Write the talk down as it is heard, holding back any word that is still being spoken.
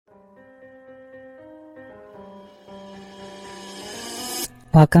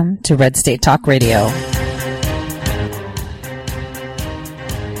Welcome to Red State Talk Radio.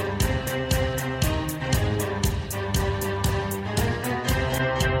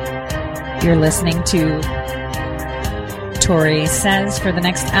 You're listening to Tori Says for the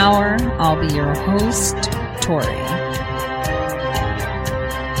next hour. I'll be your host, Tori.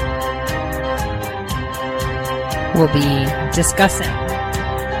 We'll be discussing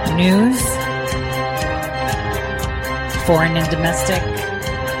news, foreign and domestic,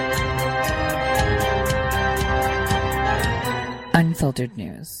 unfiltered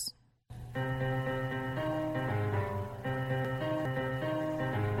news.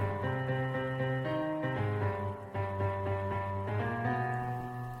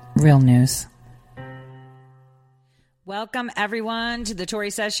 Real news. Welcome, everyone, to the Tori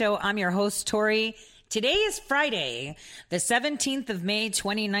Says Show. I'm your host, Tori. Today is Friday, the 17th of May,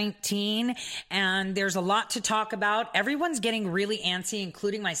 2019, and there's a lot to talk about. Everyone's getting really antsy,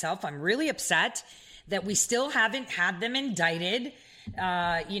 including myself. I'm really upset that we still haven't had them indicted.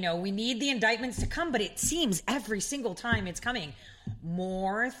 We need the indictments to come, but it seems every single time it's coming,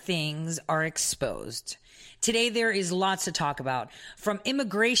 more things are exposed. Today, there is lots to talk about, from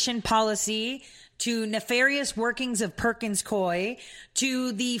immigration policy to nefarious workings of Perkins Coie,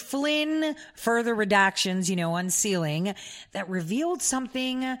 to the Flynn further redactions, unsealing, that revealed some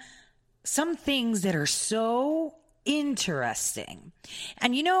things that are so interesting.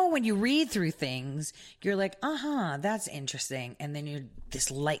 And when you read through things, you're like, that's interesting. And then this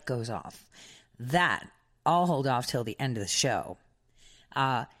light goes off. That I'll hold off till the end of the show.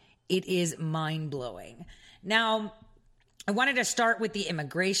 It is mind-blowing. Now, I wanted to start with the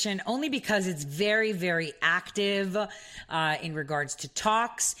immigration only because it's very, very active in regards to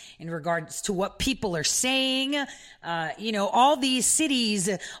talks, in regards to what people are saying. All these cities,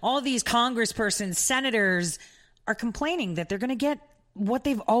 all these congresspersons, senators are complaining that they're going to get what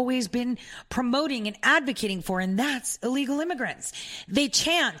they've always been promoting and advocating for, and that's illegal immigrants. They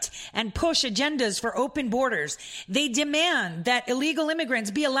chant and push agendas for open borders. They demand that illegal immigrants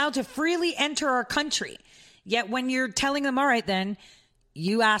be allowed to freely enter our country. Yet when you're telling them, all right, then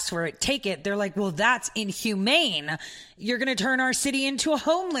you ask for it, take it, they're like, well, that's inhumane. You're going to turn our city into a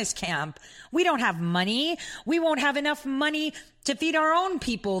homeless camp. We don't have money. We won't have enough money to feed our own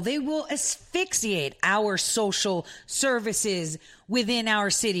people. They will asphyxiate our social services within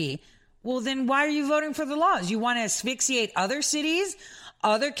our city. Well, then why are you voting for the laws? You want to asphyxiate other cities,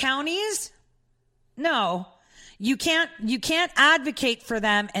 other counties? No. You can't advocate for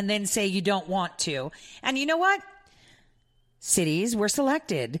them and then say you don't want to. And you know what? Cities were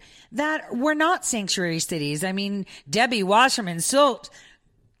selected that were not sanctuary cities. I mean, Debbie Wasserman Schultz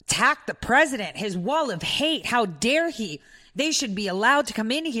attacked the president, his wall of hate. How dare he? They should be allowed to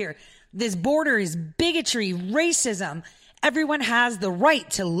come in here. This border is bigotry, racism. Everyone has the right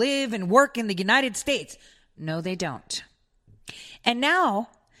to live and work in the United States. No, they don't. And now,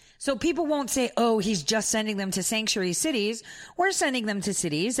 so people won't say, oh, he's just sending them to sanctuary cities. We're sending them to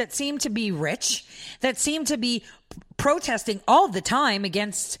cities that seem to be rich, that seem to be protesting all the time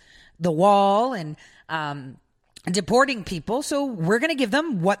against the wall and deporting people. So we're going to give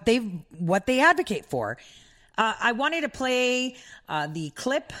them what they advocate for. I wanted to play the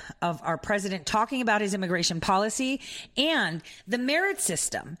clip of our president talking about his immigration policy and the merit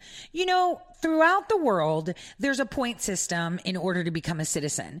system. Throughout the world, there's a point system in order to become a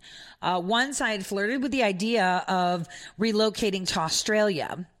citizen. Once I had flirted with the idea of relocating to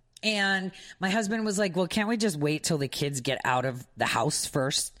Australia. And my husband was like, well, can't we just wait till the kids get out of the house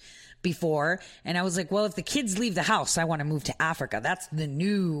first before? And I was like, well, if the kids leave the house, I want to move to Africa. That's the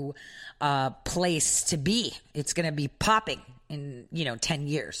new place to be. It's going to be popping in, 10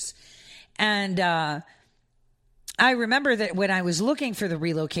 years. And I remember that when I was looking for the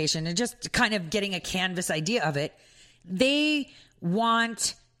relocation and just kind of getting a canvas idea of it, they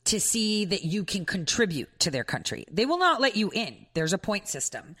want to see that you can contribute to their country. They will not let you in. There's a point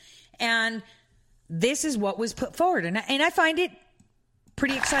system. And this is what was put forward. And I find it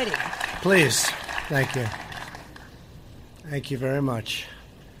pretty exciting. Please. Thank you. Thank you very much.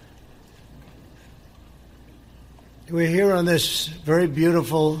 We're here on this very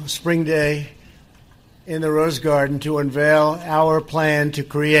beautiful spring day in the Rose Garden to unveil our plan to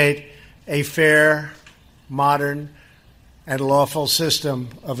create a fair, modern, and lawful system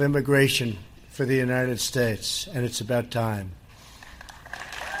of immigration for the United States. And it's about time.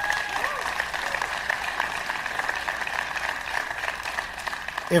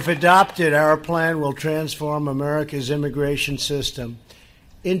 If adopted, our plan will transform America's immigration system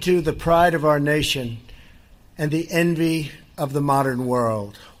into the pride of our nation and the envy of the modern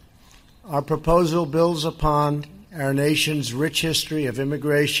world. Our proposal builds upon our nation's rich history of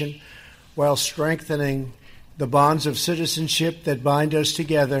immigration while strengthening the bonds of citizenship that bind us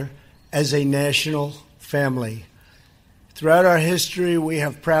together as a national family. Throughout our history, we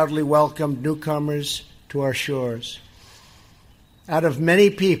have proudly welcomed newcomers to our shores. Out of many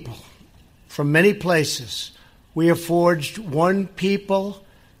people, from many places, we have forged one people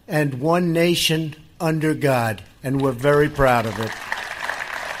and one nation under God, and we're very proud of it.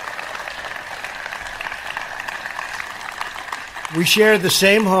 We share the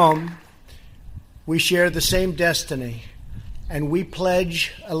same home, we share the same destiny, and we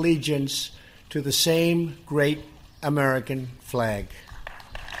pledge allegiance to the same great American flag.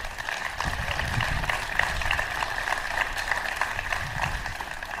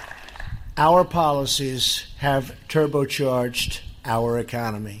 Our policies have turbocharged our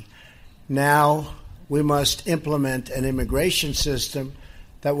economy. Now we must implement an immigration system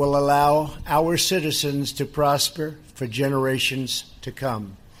that will allow our citizens to prosper for generations to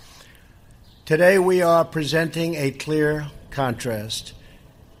come. Today we are presenting a clear contrast.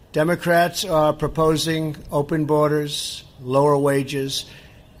 Democrats are proposing open borders, lower wages,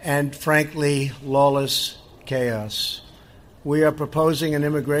 and frankly, lawless chaos. We are proposing an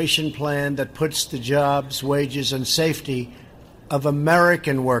immigration plan that puts the jobs, wages, and safety of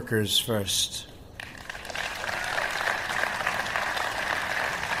American workers first.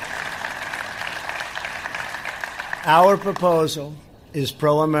 Our proposal is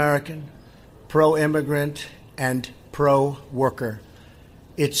pro-American, pro-immigrant, and pro-worker.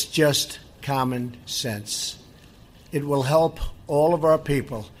 It's just common sense. It will help all of our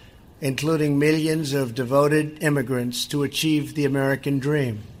people, including millions of devoted immigrants, to achieve the American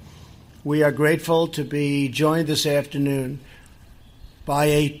dream. We are grateful to be joined this afternoon by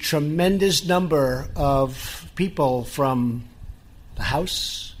a tremendous number of people from the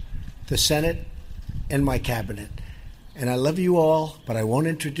House, the Senate, and my cabinet. And I love you all, but I won't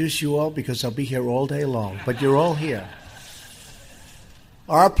introduce you all because I'll be here all day long. But you're all here.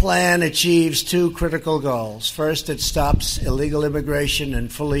 Our plan achieves two critical goals. First, it stops illegal immigration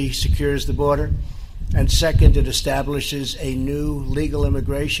and fully secures the border. And second, it establishes a new legal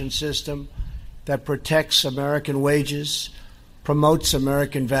immigration system that protects American wages, promotes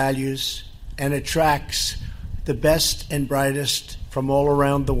American values, and attracts the best and brightest from all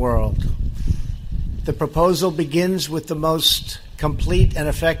around the world. The proposal begins with the most complete and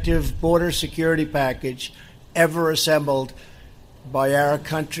effective border security package ever assembled by our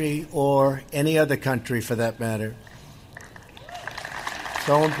country or any other country for that matter.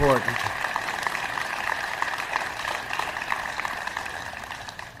 So important.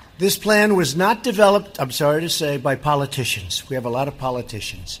 This plan was not developed, I'm sorry to say, by politicians. We have a lot of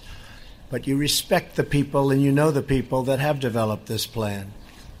politicians. But you respect the people and you know the people that have developed this plan.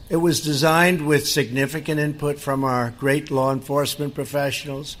 It was designed with significant input from our great law enforcement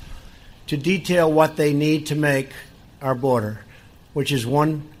professionals to detail what they need to make our border, which is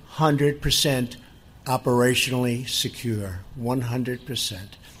 100% operationally secure, 100%.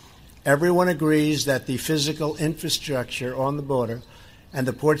 Everyone agrees that the physical infrastructure on the border and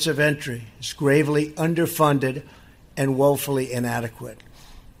the ports of entry is gravely underfunded and woefully inadequate.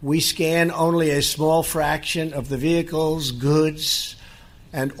 We scan only a small fraction of the vehicles, goods,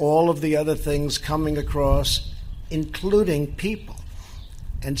 and all of the other things coming across, including people.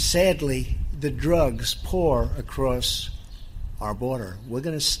 And sadly, the drugs pour across our border. We're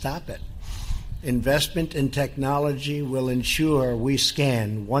going to stop it. Investment in technology will ensure we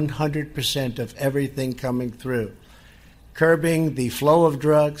scan 100% of everything coming through, curbing the flow of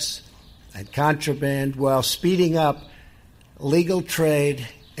drugs and contraband while speeding up legal trade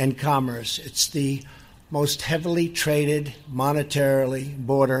and commerce. It's the most heavily traded monetarily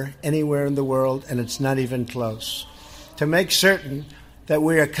border anywhere in the world, and it's not even close. To make certain that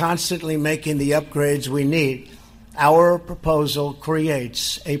we are constantly making the upgrades we need, our proposal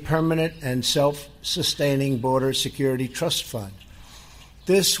creates a permanent and self-sustaining border security trust fund.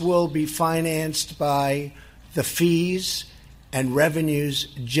 This will be financed by the fees and revenues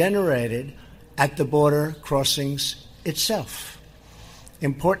generated at the border crossings itself.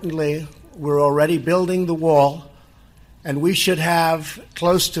 Importantly, we're already building the wall, and we should have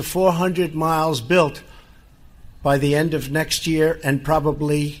close to 400 miles built by the end of next year, and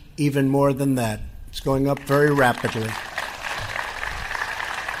probably even more than that. It's going up very rapidly.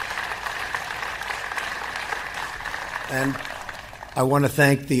 And I want to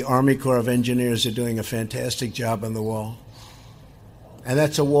thank the Army Corps of Engineers. They're doing a fantastic job on the wall. And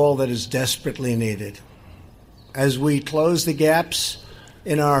that's a wall that is desperately needed. As we close the gaps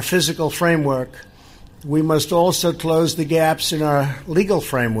in our physical framework, we must also close the gaps in our legal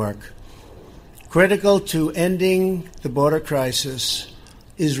framework. Critical to ending the border crisis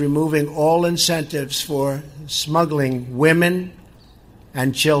is removing all incentives for smuggling women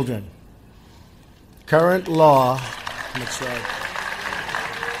and children. Current law, that's right.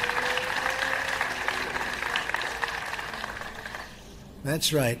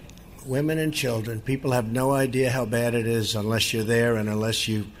 That's right. Women and children. People have no idea how bad it is unless you're there and unless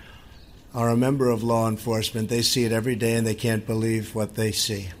you are a member of law enforcement. They see it every day and they can't believe what they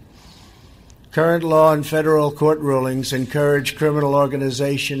see. Current law and federal court rulings encourage criminal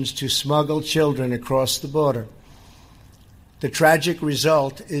organizations to smuggle children across the border. The tragic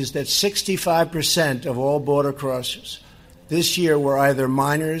result is that 65% of all border crossers this year were either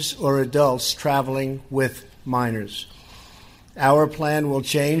minors or adults traveling with minors. Our plan will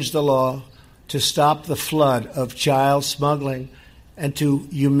change the law to stop the flood of child smuggling and to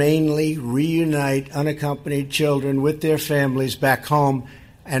humanely reunite unaccompanied children with their families back home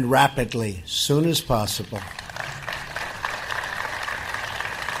and rapidly, soon as possible.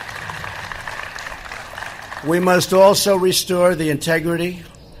 We must also restore the integrity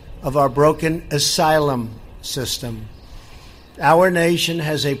of our broken asylum system. Our nation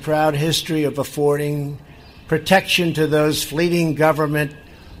has a proud history of affording protection to those fleeing government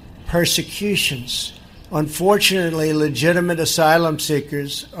persecutions. Unfortunately, legitimate asylum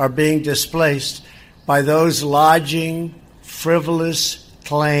seekers are being displaced by those lodging frivolous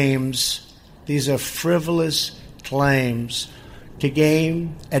claims. These are frivolous claims to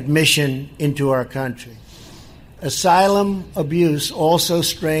gain admission into our country. Asylum abuse also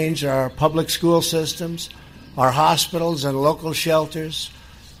strains our public school systems, our hospitals and local shelters,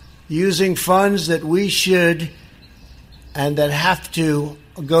 using funds that we should and that have to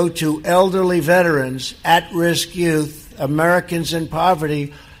go to elderly veterans, at-risk youth, Americans in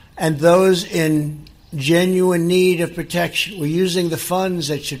poverty, and those in genuine need of protection. We're using the funds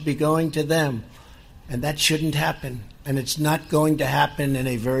that should be going to them, and that shouldn't happen, and it's not going to happen in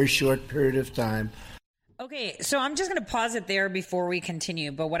a very short period of time. Okay, so I'm just going to pause it there before we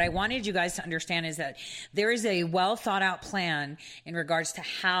continue. But what I wanted you guys to understand is that there is a well thought out plan in regards to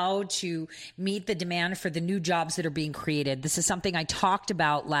how to meet the demand for the new jobs that are being created. This is something I talked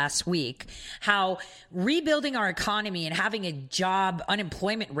about last week, how rebuilding our economy and having a job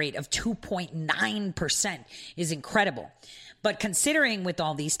unemployment rate of 2.9% is incredible. But considering with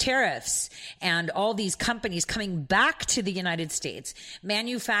all these tariffs and all these companies coming back to the United States,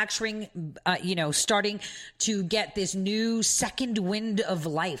 manufacturing, starting to get this new second wind of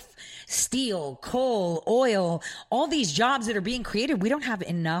life, steel, coal, oil, all these jobs that are being created, we don't have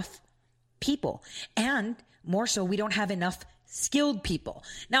enough people. And more so, we don't have enough skilled people.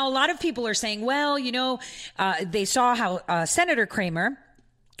 Now, a lot of people are saying, well, they saw how Senator Kramer,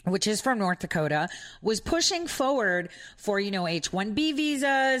 which is from North Dakota, was pushing forward for, H-1B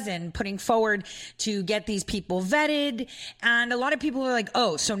visas and putting forward to get these people vetted. And a lot of people are like,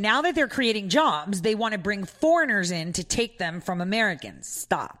 oh, so now that they're creating jobs, they want to bring foreigners in to take them from Americans.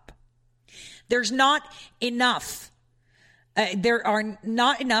 Stop. There's not enough. There are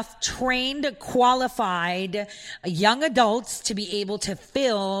not enough trained, qualified young adults to be able to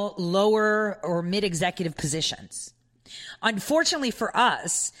fill lower or mid-executive positions. Unfortunately for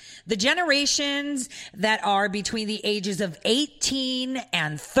us, the generations that are between the ages of 18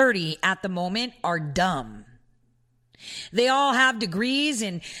 and 30 at the moment are dumb. They all have degrees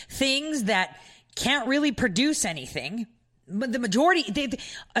in things that can't really produce anything. But the majority,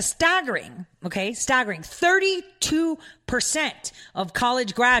 staggering, 32% of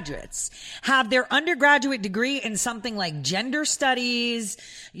college graduates have their undergraduate degree in something like gender studies,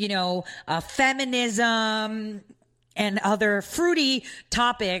 feminism, and other fruity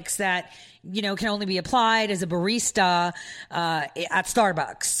topics that, can only be applied as a barista at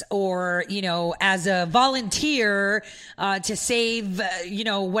Starbucks or, as a volunteer to save,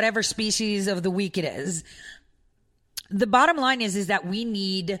 whatever species of the week it is. The bottom line is that we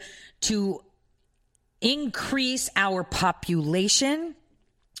need to increase our population,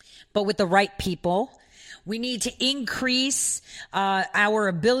 but with the right people. We need to increase our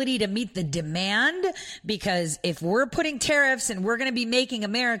ability to meet the demand, because if we're putting tariffs and we're going to be making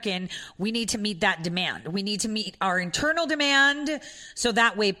American, we need to meet that demand. We need to meet our internal demand so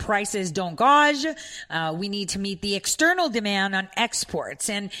that way prices don't gouge. We need to meet the external demand on exports.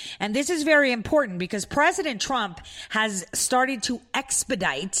 And this is very important because President Trump has started to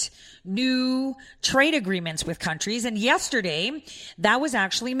expedite new trade agreements with countries. And yesterday, that was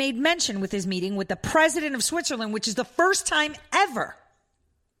actually made mention with his meeting with the president of Switzerland, which is the first time ever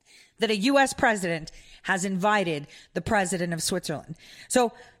that a U.S. president has invited the president of Switzerland.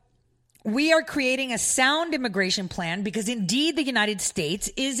 So We are creating a sound immigration plan because indeed the United States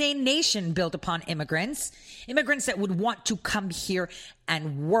is a nation built upon immigrants that would want to come here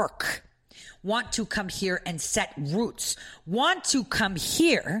and work, want to come here and set roots, want to come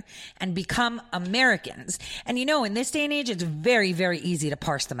here and become Americans. And you know, in this day and age, it's very, very easy to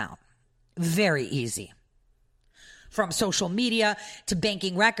parse them out. Very easy. From social media to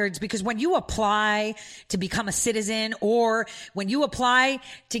banking records, because when you apply to become a citizen or when you apply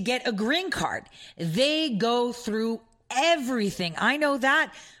to get a green card, they go through everything. I know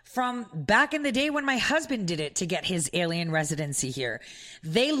that from back in the day when my husband did it to get his alien residency here.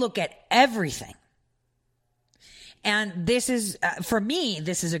 They look at everything. And this is, for me,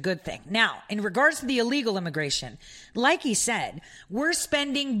 this is a good thing. Now, in regards to the illegal immigration, like he said, we're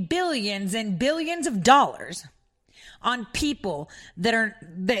spending billions and billions of dollars on people that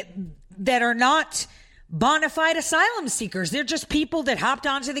are not bona fide asylum seekers. They're just people that hopped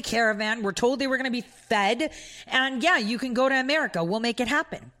onto the caravan, were told they were going to be fed, and yeah, you can go to America. We'll make it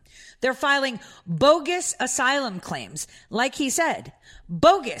happen. They're filing bogus asylum claims. Like he said,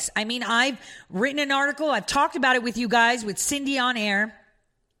 bogus. I mean, I've written an article. I've talked about it with you guys, with Cindy on air,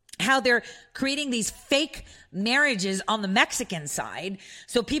 how they're creating these fake marriages on the Mexican side.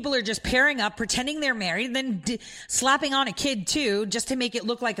 So people are just pairing up, pretending they're married, then slapping on a kid too, just to make it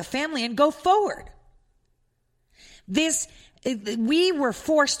look like a family and go forward. We were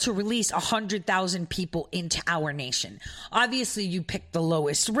forced to release 100,000 people into our nation. Obviously, you pick the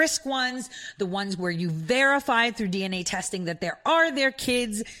lowest risk ones, the ones where you verify through DNA testing that there are their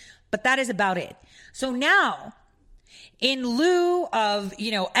kids, but that is about it. So now, in lieu of,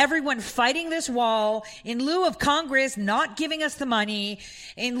 everyone fighting this wall, in lieu of Congress not giving us the money,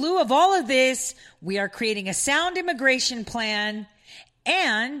 in lieu of all of this, we are creating a sound immigration plan,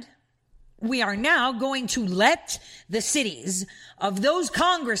 and we are now going to let the cities of those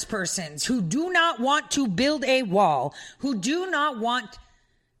congresspersons who do not want to build a wall, who do not want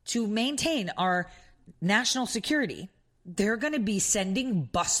to maintain our national security, they're going to be sending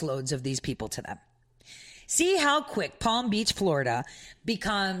busloads of these people to them. See how quick Palm Beach, Florida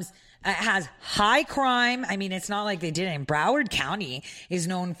has high crime. I mean, it's not like they did it in Broward County is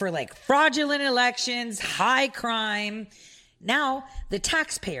known for like fraudulent elections, high crime. Now the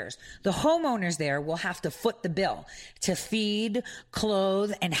taxpayers, the homeowners there will have to foot the bill to feed,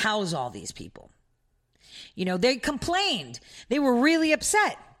 clothe, and house all these people. They complained. They were really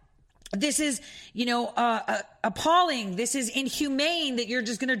upset. This is, appalling. This is inhumane that you're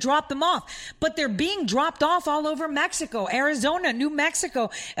just going to drop them off. But they're being dropped off all over Mexico, Arizona, New Mexico,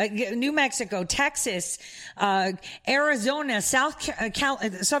 Texas, Arizona,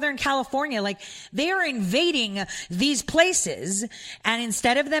 Southern California. Like, they are invading these places. And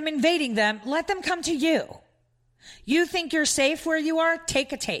instead of them invading them, let them come to you. You think you're safe where you are?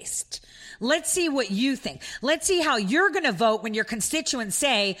 Take a taste. Let's see what you think. Let's see how you're going to vote when your constituents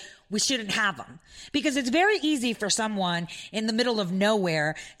say we shouldn't have them. Because it's very easy for someone in the middle of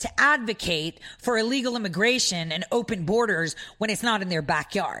nowhere to advocate for illegal immigration and open borders when it's not in their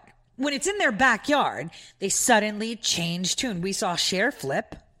backyard. When it's in their backyard, they suddenly change tune. We saw Cher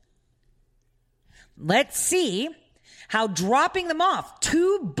flip. Let's see how dropping them off,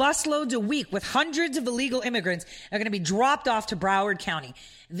 2 busloads a week with hundreds of illegal immigrants are going to be dropped off to Broward County.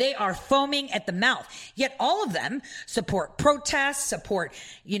 They are foaming at the mouth. Yet all of them support protests, support,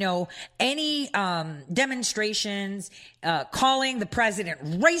 any demonstrations, calling the president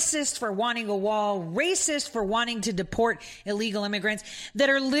racist for wanting a wall, racist for wanting to deport illegal immigrants that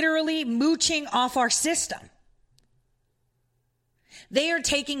are literally mooching off our system. They are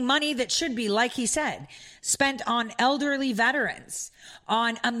taking money that should be, like he said, spent on elderly veterans,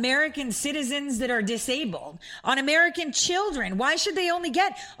 on American citizens that are disabled, on American children. Why should they only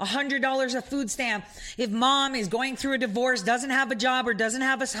get $100 a food stamp if mom is going through a divorce, doesn't have a job, or doesn't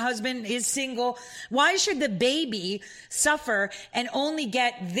have a husband, is single? Why should the baby suffer and only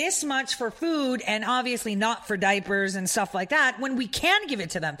get this much for food and obviously not for diapers and stuff like that when we can give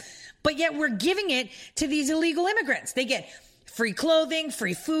it to them? But yet we're giving it to these illegal immigrants. They get free clothing,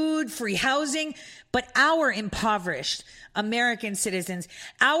 free food, free housing. But our impoverished American citizens,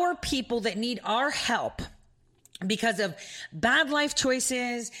 our people that need our help because of bad life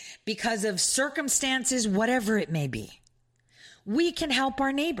choices, because of circumstances, whatever it may be, we can help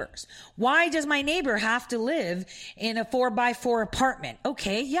our neighbors. Why does my neighbor have to live in a 4x4 apartment?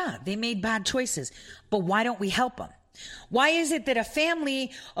 Okay, yeah, they made bad choices, but why don't we help them? Why is it that a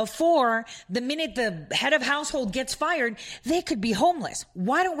family of 4, the minute the head of household gets fired, they could be homeless?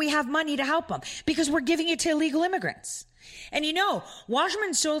 Why don't we have money to help them? Because we're giving it to illegal immigrants. And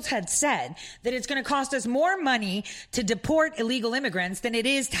Wasserman Schultz had said that it's going to cost us more money to deport illegal immigrants than it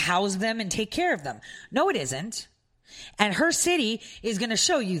is to house them and take care of them. No, it isn't. And her city is going to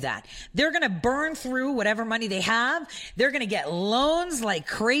show you that. They're going to burn through whatever money they have. They're going to get loans like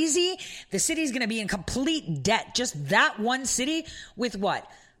crazy. The city's going to be in complete debt. Just that one city with what?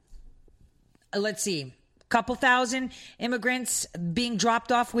 Let's see. Couple thousand immigrants being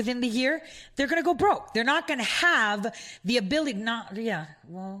dropped off within the year. They're going to go broke. They're not going to have the ability.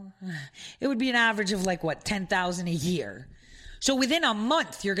 It would be an average of 10,000 a year. So within a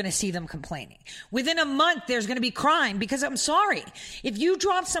month, you're going to see them complaining. Within a month, there's going to be crime because I'm sorry. If you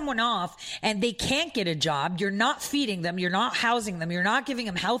drop someone off and they can't get a job, you're not feeding them, you're not housing them, you're not giving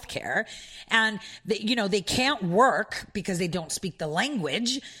them health care, and they can't work because they don't speak the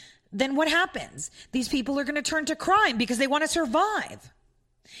language, then what happens? These people are going to turn to crime because they want to survive.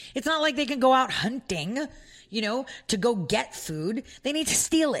 It's not like they can go out hunting, to go get food. They need to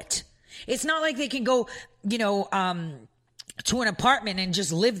steal it. It's not like they can go, to an apartment and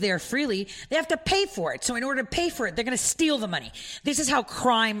just live there freely. They have to pay for it. So in order to pay for it, they're going to steal the money. This is how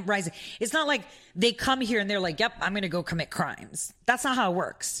crime rises. It's not like they come here and they're like, yep, I'm going to go commit crimes. That's not how it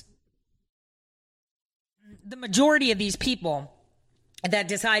works. The majority of these people that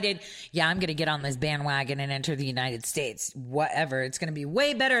decided, I'm going to get on this bandwagon and enter the United States, whatever. It's going to be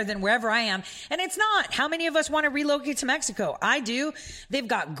way better than wherever I am. And it's not. How many of us want to relocate to Mexico? I do. They've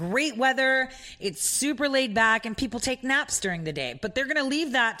got great weather. It's super laid back and people take naps during the day. But they're going to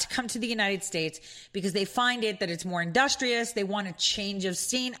leave that to come to the United States because they find that it's more industrious. They want a change of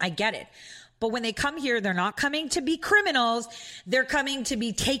scene. I get it. But when they come here, they're not coming to be criminals. They're coming to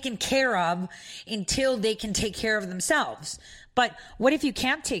be taken care of until they can take care of themselves. But what if you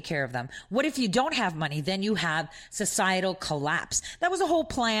can't take care of them? What if you don't have money? Then you have societal collapse. That was the whole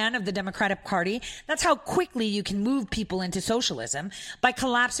plan of the Democratic Party. That's how quickly you can move people into socialism, by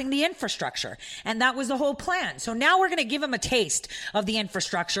collapsing the infrastructure. And that was the whole plan. So now we're going to give them a taste of the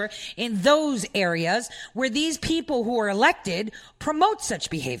infrastructure in those areas where these people who are elected promote such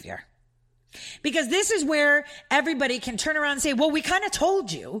behavior. Because this is where everybody can turn around and say, well, we kind of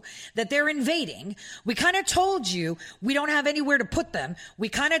told you that they're invading. We kind of told you we don't have anywhere to put them. We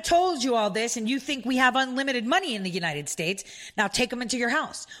kind of told you all this, and you think we have unlimited money in the United States. Now take them into your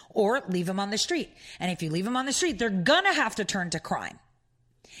house or leave them on the street. And if you leave them on the street, they're going to have to turn to crime.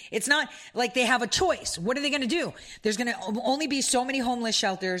 It's not like they have a choice. What are they going to do? There's going to only be so many homeless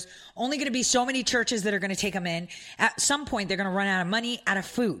shelters, only going to be so many churches that are going to take them in. At some point, they're going to run out of money, out of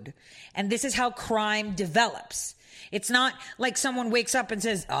food. And this is how crime develops. It's not like someone wakes up and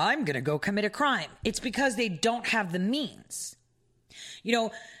says, I'm going to go commit a crime. It's because they don't have the means.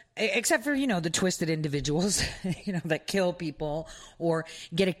 Except for, the twisted individuals, that kill people or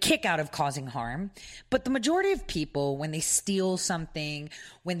get a kick out of causing harm. But the majority of people, when they steal something,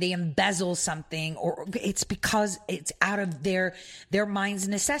 when they embezzle something, or it's because it's out of their mind's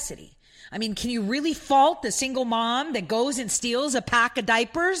necessity. I mean, can you really fault the single mom that goes and steals a pack of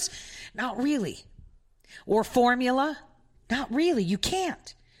diapers? Not really. Or formula? Not really. You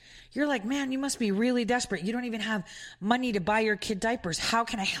can't. You're like, man, you must be really desperate. You don't even have money to buy your kid diapers. How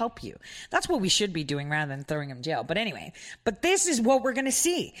can I help you? That's what we should be doing rather than throwing them in jail. But anyway, this is what we're going to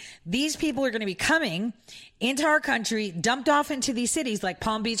see. These people are going to be coming into our country, dumped off into these cities like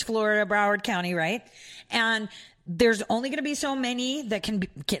Palm Beach, Florida, Broward County, right? And there's only going to be so many that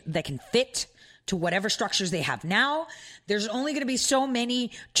can fit to whatever structures they have now. There's only going to be so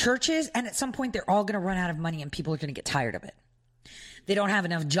many churches. And at some point, they're all going to run out of money and people are going to get tired of it. They don't have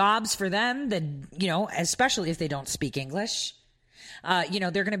enough jobs for them that, especially if they don't speak English.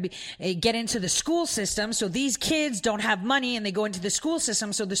 They're going to get into the school system. So these kids don't have money and they go into the school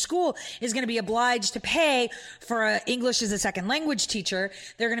system. So the school is going to be obliged to pay for an English as a second language teacher.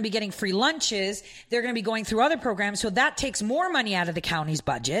 They're going to be getting free lunches. They're going to be going through other programs. So that takes more money out of the county's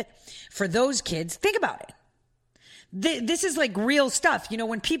budget for those kids. Think about it. This is like real stuff.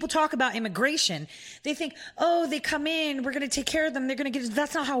 When people talk about immigration, they think, oh, they come in, we're going to take care of them. They're going to get,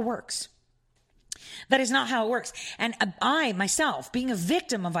 that's not how it works. That is not how it works. And I, myself, being a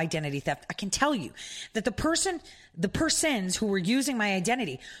victim of identity theft, I can tell you that the persons who were using my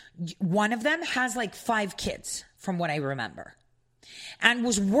identity, one of them has like 5 kids from what I remember. and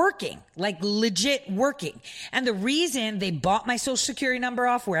was working, like legit working. And the reason they bought my social security number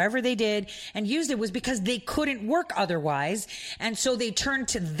off wherever they did and used it was because they couldn't work otherwise. And so they turned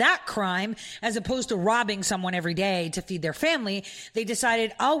to that crime as opposed to robbing someone every day to feed their family. They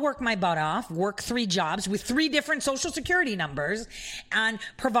decided, I'll work my butt off, work 3 jobs with 3 different social security numbers and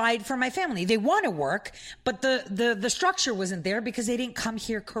provide for my family. They want to work, but the structure wasn't there because they didn't come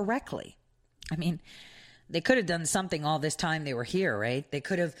here correctly. I mean, they could have done something all this time they were here, right? They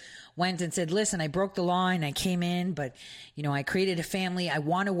could have went and said, listen, I broke the law and I came in, but, I created a family. I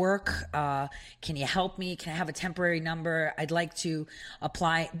want to work. Can you help me? Can I have a temporary number? I'd like to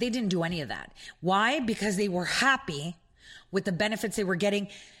apply. They didn't do any of that. Why? Because they were happy with the benefits they were getting,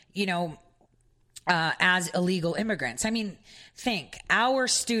 as illegal immigrants. I mean, think, our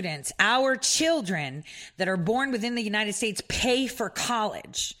students, our children that are born within the United States pay for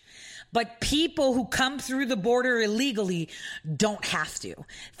college. But people who come through the border illegally don't have to.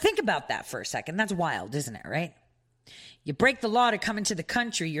 Think about that for a second. That's wild, isn't it, right? You break the law to come into the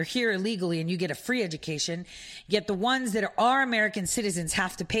country, you're here illegally, and you get a free education, yet the ones that are American citizens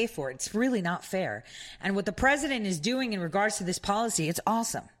have to pay for it. It's really not fair. And what the president is doing in regards to this policy, it's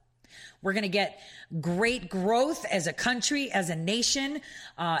awesome. We're going to get great growth as a country, as a nation,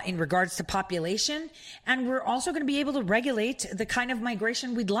 in regards to population. And we're also going to be able to regulate the kind of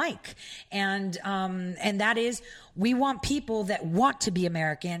migration we'd like. And that is, we want people that want to be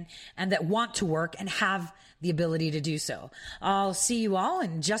American and that want to work and have the ability to do so. I'll see you all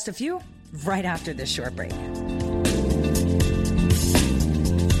in just a few, right after this short break.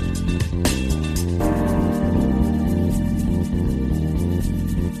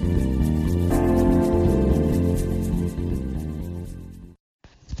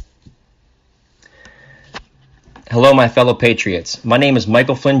 Hello, my fellow patriots. My name is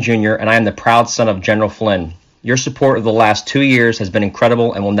Michael Flynn Jr., and I am the proud son of General Flynn. Your support of the last 2 years has been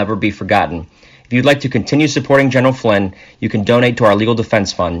incredible and will never be forgotten. If you'd like to continue supporting General Flynn, you can donate to our Legal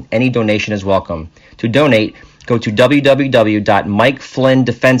Defense Fund. Any donation is welcome. To donate, go to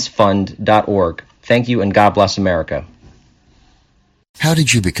www.mikeflynndefensefund.org. Thank you, and God bless America. How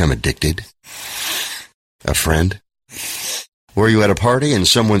did you become addicted? A friend? Were you at a party and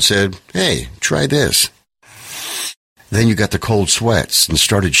someone said, "Hey, try this"? Then you got the cold sweats and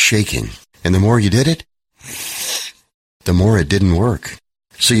started shaking. And the more you did it, the more it didn't work.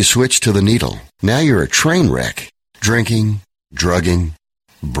 So you switched to the needle. Now you're a train wreck. Drinking, drugging,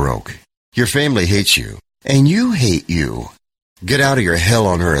 broke. Your family hates you. And you hate you. Get out of your hell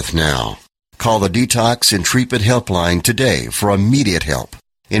on earth now. Call the Detox and Treatment Helpline today for immediate help.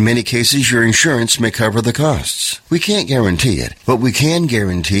 In many cases, your insurance may cover the costs. We can't guarantee it, but we can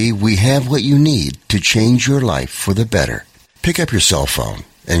guarantee we have what you need to change your life for the better. Pick up your cell phone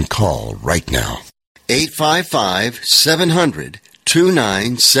and call right now.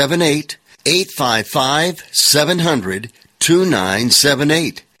 855-700-2978.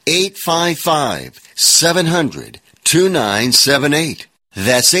 855-700-2978. 855-700-2978.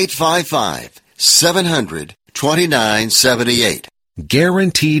 That's 855-700-2978.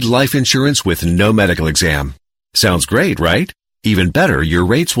 Guaranteed life insurance with no medical exam. Sounds great, right? Even better, your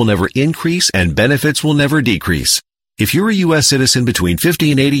rates will never increase and benefits will never decrease. If you're a U.S. citizen between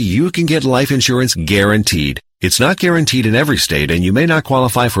 50 and 80, you can get life insurance guaranteed. It's not guaranteed in every state, and you may not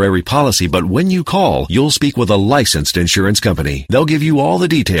qualify for every policy, but when you call, you'll speak with a licensed insurance company. They'll give you all the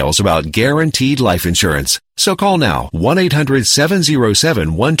details about guaranteed life insurance. So call now,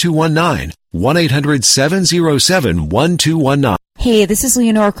 1-800-707-1219, 1-800-707-1219. Hey, this is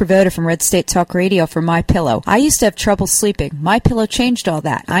Leonora Cravota from Red State Talk Radio for MyPillow. I used to have trouble sleeping. MyPillow changed all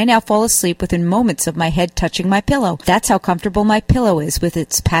that. I now fall asleep within moments of my head touching my pillow. That's how comfortable MyPillow is with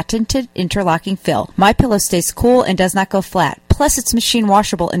its patented interlocking fill. MyPillow stays cool and does not go flat. Plus, it's machine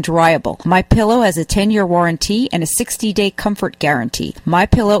washable and dryable. MyPillow has a 10-year warranty and a 60-day comfort guarantee.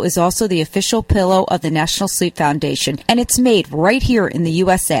 MyPillow is also the official pillow of the National Sleep Foundation, and it's made right here in the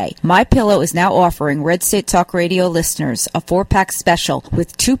USA. MyPillow is now offering Red State Talk Radio listeners a 4-pack special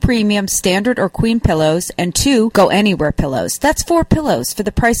with 2 premium standard or queen pillows and 2 go anywhere pillows. That's 4 pillows for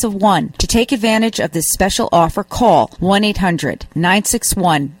the price of 1. To take advantage of this special offer, call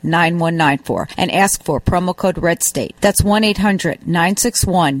 1-800-961-9194 and ask for promo code RedState. That's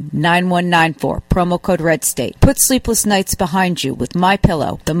 1-800-961-9194, promo code RedState. Put sleepless nights behind you with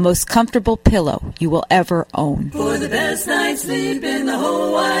MyPillow, the most comfortable pillow you will ever own. For the best night's sleep in the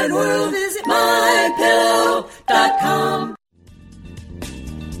whole wide world, visit MyPillow.com.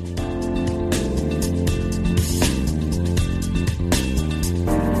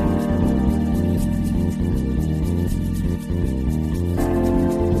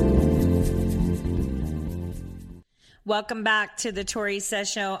 Welcome back to the Tori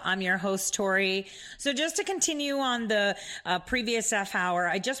Says Show. I'm your host, Tori. So just to continue on the previous half hour,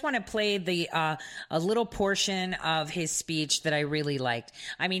 I just want to play a little portion of his speech that I really liked.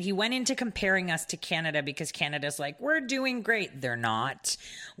 I mean, he went into comparing us to Canada because Canada's like, we're doing great. They're not.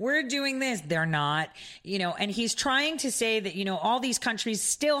 We're doing this. They're not. And he's trying to say that, all these countries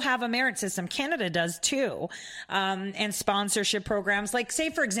still have a merit system. Canada does too. And sponsorship programs. Like,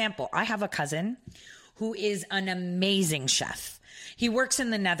 say, for example, I have a cousin who is an amazing chef. He works in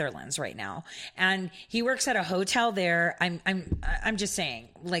the Netherlands right now, and he works at a hotel there. I'm just saying,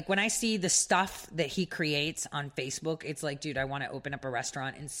 like, when I see the stuff that he creates on Facebook, it's like, dude, I want to open up a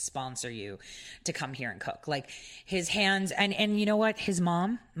restaurant and sponsor you to come here and cook. Like, his hands, and you know what? His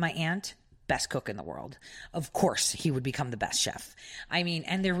mom, my aunt, best cook in the world. Of course, he would become the best chef. I mean,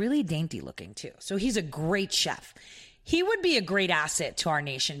 and they're really dainty looking too. So he's a great chef. He would be a great asset to our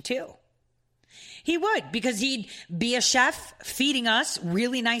nation too. He would, because he'd be a chef feeding us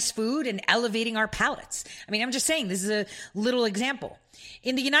really nice food and elevating our palates. I mean, I'm just saying, this is a little example.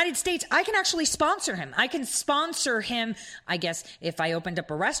 In the United States, I can actually sponsor him. I can sponsor him, I guess, if I opened up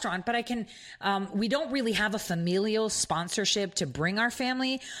a restaurant, but I can, we don't really have a familial sponsorship to bring our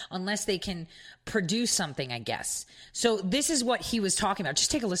family unless they can produce something, I guess. So this is what he was talking about. Just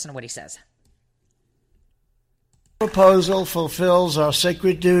take a listen to what he says. Proposal fulfills our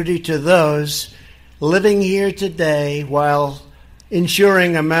sacred duty to those living here today while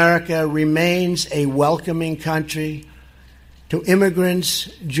ensuring America remains a welcoming country to immigrants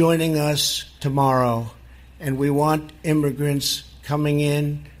joining us tomorrow. And we want immigrants coming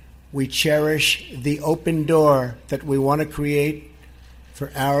in. We cherish the open door that we want to create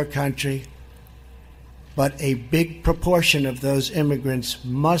for our country. But a big proportion of those immigrants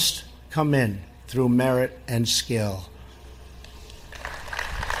must come in through merit and skill.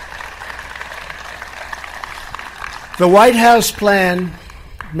 The White House plan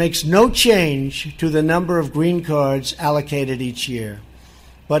makes no change to the number of green cards allocated each year,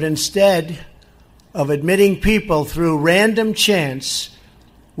 but instead of admitting people through random chance,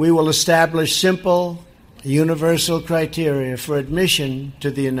 we will establish simple, universal criteria for admission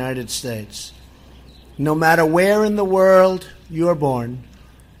to the United States. No matter where in the world you're born,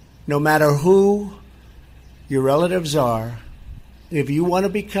 no matter who your relatives are, if you want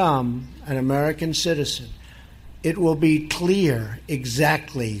to become an American citizen, it will be clear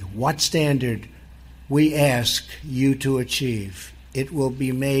exactly what standard we ask you to achieve. It will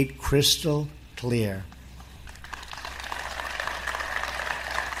be made crystal clear.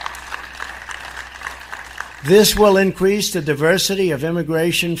 This will increase the diversity of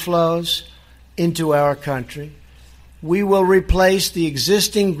immigration flows into our country. We will replace the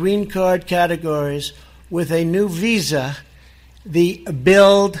existing green card categories with a new visa, the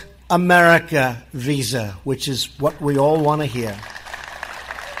Build America visa, which is what we all want to hear.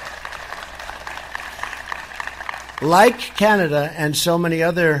 Like Canada and so many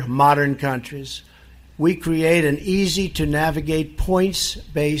other modern countries, we create an easy-to-navigate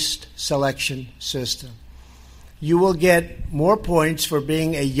points-based selection system. You will get more points for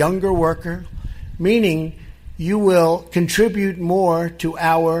being a younger worker, meaning you will contribute more to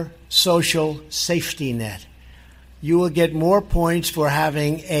our social safety net. You will get more points for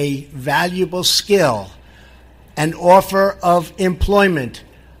having a valuable skill, an offer of employment,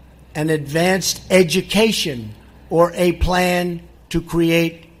 an advanced education, or a plan to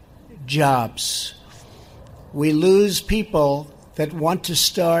create jobs. We lose people that want to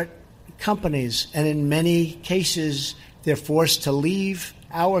start companies, and in many cases, they're forced to leave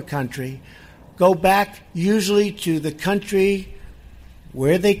our country, go back usually to the country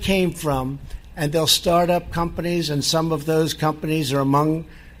where they came from, and they'll start up companies, and some of those companies are among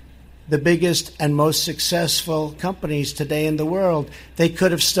the biggest and most successful companies today in the world. They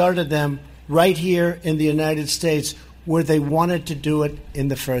could have started them right here in the United States where they wanted to do it in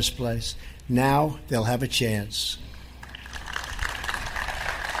the first place. Now they'll have a chance.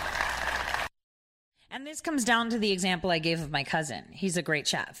 And this comes down to the example I gave of my cousin. He's a great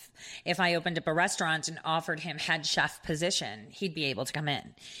chef. If I opened up a restaurant and offered him head chef position, he'd be able to come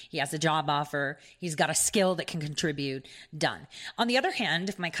in. He has a job offer. He's got a skill that can contribute. Done. On the other hand,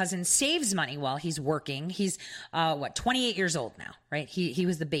 if my cousin saves money while he's working, he's 28 years old now, right? He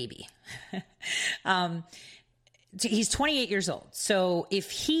was the baby. He's 28 years old. So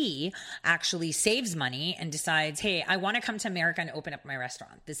if he actually saves money and decides, hey, I want to come to America and open up my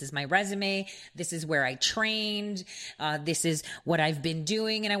restaurant. This is my resume. This is where I trained. This is what I've been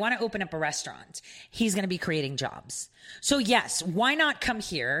doing. And I want to open up a restaurant. He's going to be creating jobs. So yes, why not come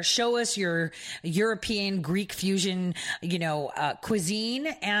here, show us your European Greek fusion, cuisine,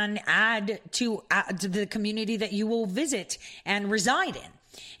 and add to the community that you will visit and reside in.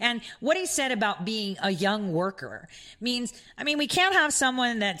 And what he said about being a young worker means, we can't have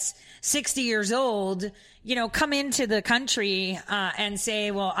someone that's 60 years old, come into the country and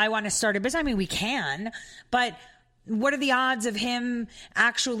say, well, I want to start a business. We can, but what are the odds of him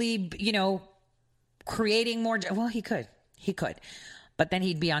actually, creating more? Well, he could, but then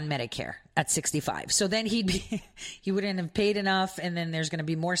he'd be on Medicare at 65. So then he wouldn't have paid enough. And then there's going to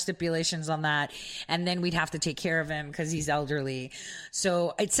be more stipulations on that. And then we'd have to take care of him because he's elderly.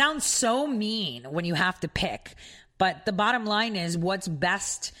 So it sounds so mean when you have to pick. But the bottom line is what's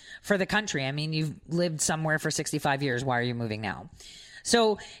best for the country. You've lived somewhere for 65 years. Why are you moving now?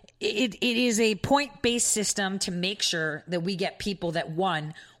 So it is a point-based system to make sure that we get people that,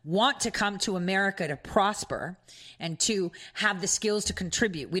 one, want to come to America to prosper, and two, have the skills to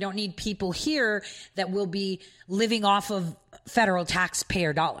contribute. We don't need people here that will be living off of federal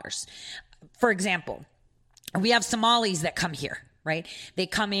taxpayer dollars. For example, we have Somalis that come here. Right? They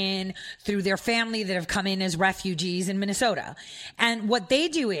come in through their family that have come in as refugees in Minnesota. And what they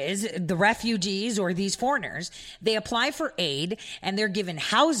do is the refugees or these foreigners, they apply for aid and they're given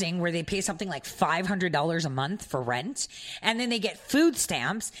housing where they pay something like $500 a month for rent. And then they get food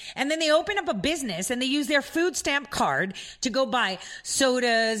stamps, and then they open up a business and they use their food stamp card to go buy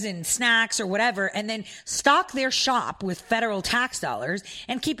sodas and snacks or whatever, and then stock their shop with federal tax dollars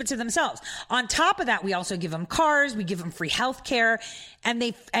and keep it to themselves. On top of that, we also give them cars, we give them free health care.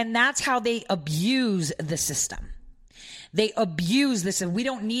 And that's how they abuse the system. They abuse this, and we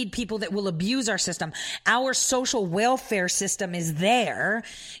don't need people that will abuse our system. Our social welfare system is there,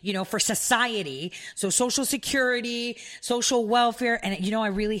 for society. So Social Security, social welfare, and I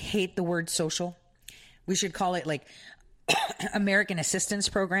really hate the word social. We should call it like American Assistance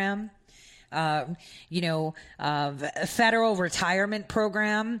Program. Federal retirement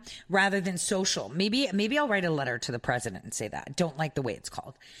program rather than social. Maybe I'll write a letter to the president and say that. I don't like the way it's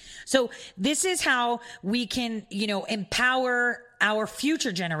called. So this is how we can, empower our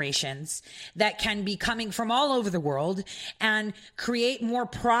future generations that can be coming from all over the world and create more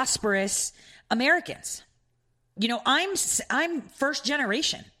prosperous Americans. I'm first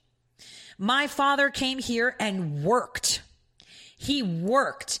generation. My father came here and worked. He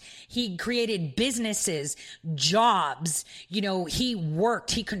worked. He created businesses, jobs. He worked.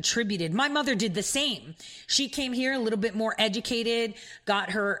 He contributed. My mother did the same. She came here a little bit more educated,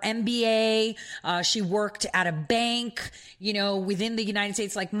 got her MBA. She worked at a bank, within the United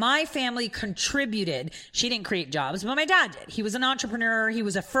States. Like, my family contributed. She didn't create jobs, but my dad did. He was an entrepreneur. He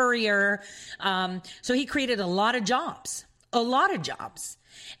was a furrier. So he created a lot of jobs.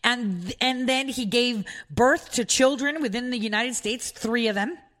 And then he gave birth to children within the United States, 3 of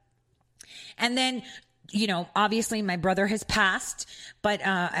them. And then, obviously my brother has passed, but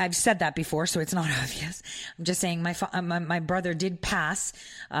I've said that before, so it's not obvious. I'm just saying my brother did pass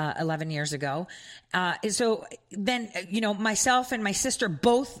 11 years ago. So then, myself and my sister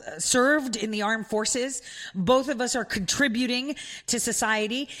both served in the armed forces. Both of us are contributing to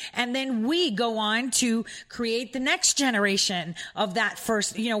society. And then we go on to create the next generation of that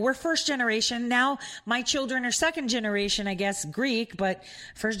first, we're first generation. Now my children are second generation, I guess, Greek, but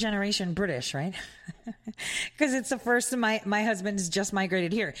first generation British, right? Because it's the first, my husband's just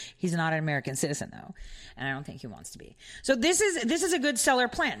migrated here. He's not an American citizen though. And I don't think he wants to be. So this is a good stellar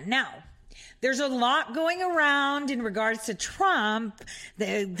plan. Now, there's a lot going around in regards to Trump.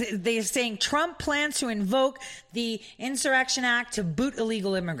 They're saying Trump plans to invoke the Insurrection Act to boot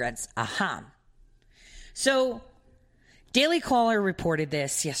illegal immigrants. Aha. So Daily Caller reported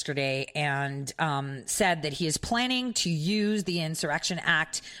this yesterday and said that he is planning to use the Insurrection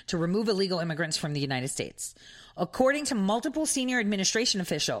Act to remove illegal immigrants from the United States. According to multiple senior administration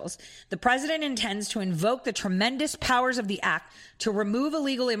officials, the president intends to invoke the tremendous powers of the act to remove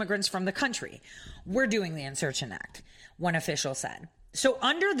illegal immigrants from the country. We're doing the Insurrection Act, one official said. So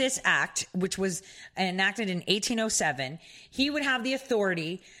under this act, which was enacted in 1807, he would have the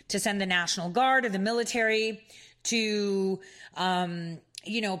authority to send the National Guard or the military to,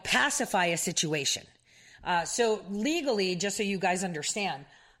 pacify a situation. So legally, just so you guys understand,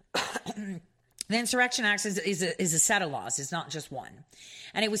 the Insurrection Act is a set of laws. It's not just one.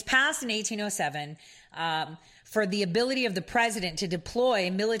 And it was passed in 1807 for the ability of the president to deploy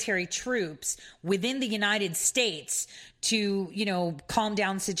military troops within the United States to, you know, calm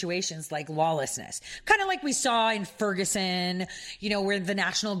down situations like lawlessness. Kind of like we saw in Ferguson, you know, where the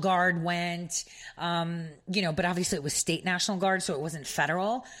National Guard went, you know, but obviously it was state National Guard, so it wasn't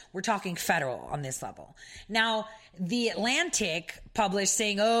federal. We're talking federal on this level. Now, The Atlantic published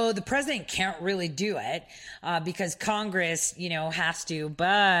saying, oh, the president can't really do it because Congress, you know, has to.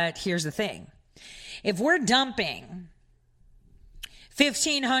 But here's the thing. If we're dumping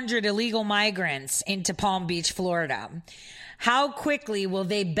 1,500 illegal migrants into Palm Beach, Florida, how quickly will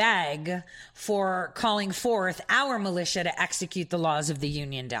they beg for calling forth our militia to execute the laws of the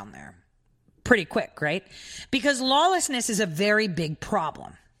union down there? Pretty quick, right? Because lawlessness is a very big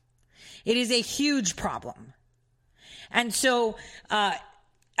problem. It is a huge problem. And so,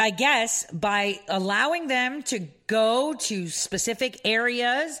 I guess by allowing them to go to specific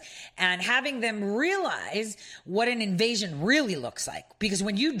areas and having them realize what an invasion really looks like. Because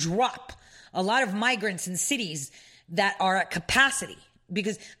when you drop a lot of migrants in cities that are at capacity,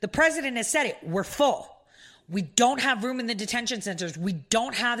 because the president has said it, we're full. We don't have room in the detention centers. We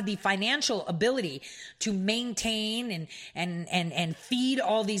don't have the financial ability to maintain and feed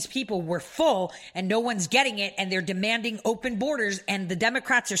all these people. We're full and no one's getting it. And they're demanding open borders and the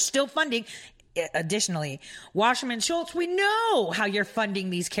Democrats are still funding. Additionally, Wasserman Schultz, we know how you're funding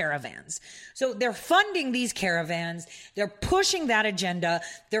these caravans. So they're funding these caravans. They're pushing that agenda.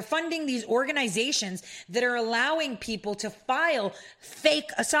 They're funding these organizations that are allowing people to file fake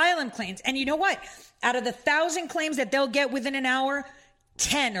asylum claims. And you know what? Out of the 1,000 claims that they'll get within an hour,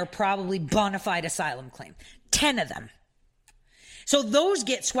 10 are probably bona fide asylum claim. 10 of them. So those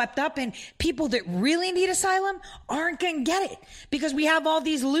get swept up and people that really need asylum aren't going to get it because we have all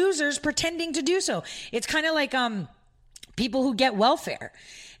these losers pretending to do so. It's kind of like people who get welfare.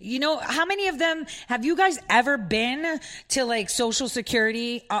 You know, how many of them have you guys ever been to like Social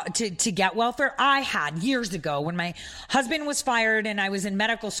Security to get welfare? I had years ago when my husband was fired and I was in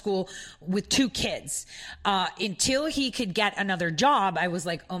medical school with 2 kids. Until he could get another job, I was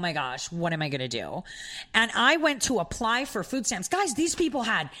like, oh my gosh, what am I going to do? And I went to apply for food stamps. Guys, these people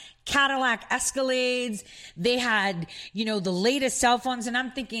had Cadillac Escalades. They had, you know, the latest cell phones. And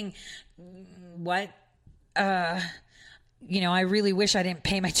I'm thinking, what? You know, I really wish I didn't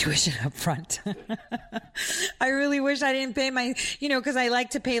pay my tuition up front. I really wish I didn't pay my, you know, because I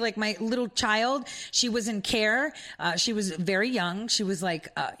like to pay like my little child. She was in care. She was very young. She was like,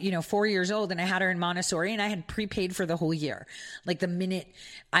 4 years old and I had her in Montessori and I had prepaid for the whole year. Like the minute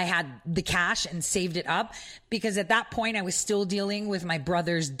I had the cash and saved it up because at that point I was still dealing with my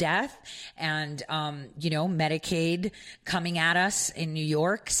brother's death and, Medicaid coming at us in New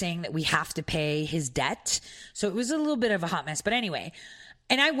York saying that we have to pay his debt. So it was a little bit of a hot mess. But anyway,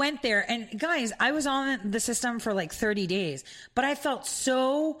 and I went there and guys, I was on the system for like 30 days, but it felt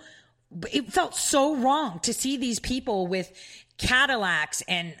so wrong to see these people with Cadillacs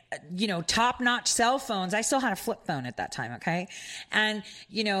and, top-notch cell phones. I still had a flip phone at that time. Okay. And,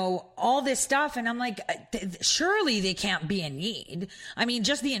 all this stuff. And I'm like, surely they can't be in need. I mean,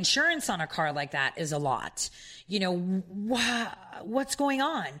 just the insurance on a car like that is a lot. What's going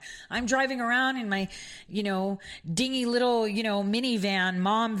on? I'm driving around in my, dingy little, minivan,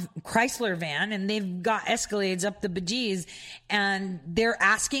 mom Chrysler van, and they've got Escalades up the bejeez and they're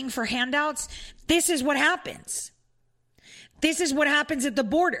asking for handouts. This is what happens. This is what happens at the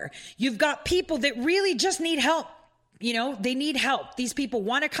border. You've got people that really just need help. They need help. These people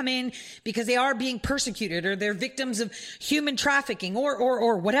want to come in because they are being persecuted or they're victims of human trafficking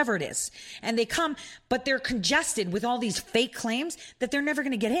or whatever it is. And they come, but they're congested with all these fake claims that they're never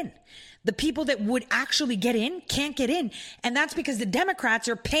going to get in. The people that would actually get in can't get in. And that's because the Democrats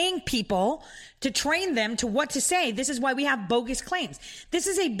are paying people to train them to what to say. This is why we have bogus claims. This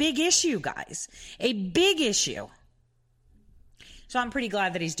is a big issue, guys. A big issue. So I'm pretty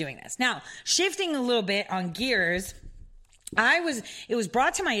glad that he's doing this. Now, shifting a little bit on gears, it was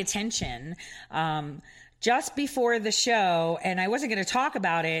brought to my attention just before the show, and I wasn't going to talk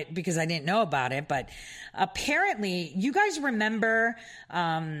about it because I didn't know about it, but apparently, you guys remember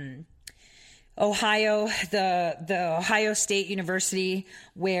Ohio, the Ohio State University,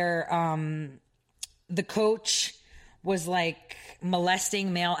 where the coach was like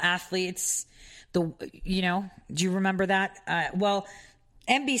molesting male athletes. Do you remember that? Well,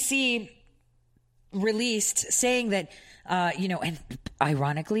 NBC released saying that, and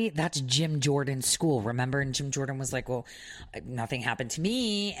ironically, that's Jim Jordan's school. Remember? And Jim Jordan was like, well, nothing happened to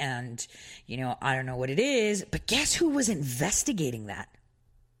me. And, I don't know what it is. But guess who was investigating that?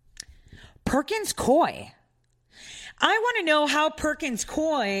 Perkins Coie. I want to know how Perkins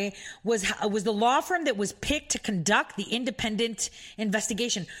Coie was the law firm that was picked to conduct the independent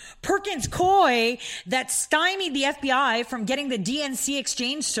investigation. Perkins Coie that stymied the FBI from getting the DNC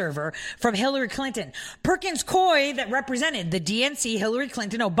exchange server from Hillary Clinton. Perkins Coie that represented the DNC, Hillary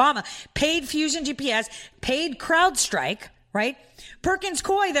Clinton, Obama, paid Fusion GPS, paid CrowdStrike, right? Perkins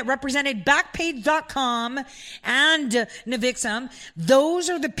Coie that represented Backpage.com and Navixum. Those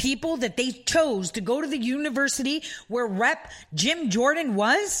are the people that they chose to go to the university where Rep. Jim Jordan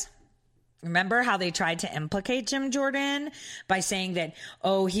was. Remember how they tried to implicate Jim Jordan by saying that,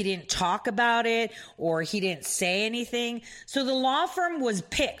 oh, he didn't talk about it or he didn't say anything. So the law firm was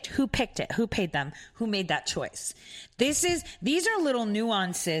picked. Who picked it? Who paid them? Who made that choice? These are little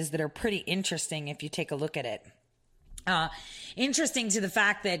nuances that are pretty interesting if you take a look at it. Interesting to the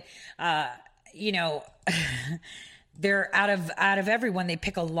fact that, they're out of everyone. They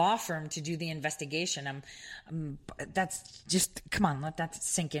pick a law firm to do the investigation. That's just, come on, let that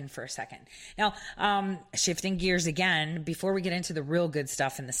sink in for a second. Now, shifting gears again, before we get into the real good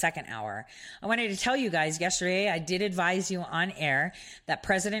stuff in the second hour, I wanted to tell you guys yesterday, I did advise you on air that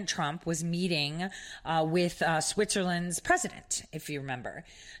President Trump was meeting with Switzerland's president, if you remember.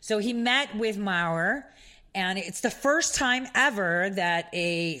 So he met with Maurer. And it's the first time ever that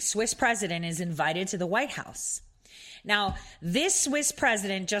a Swiss president is invited to the White House. Now, this Swiss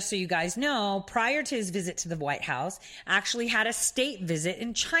president, just so you guys know, prior to his visit to the White House, actually had a state visit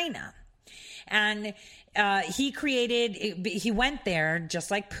in China. And he went there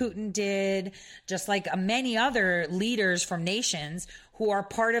just like Putin did, just like many other leaders from nations who are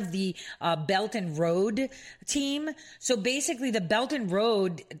part of the Belt and Road team. So basically the Belt and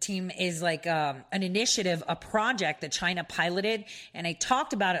Road team is like an initiative, a project that China piloted. And I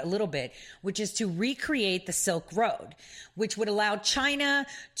talked about it a little bit, which is to recreate the Silk Road, which would allow China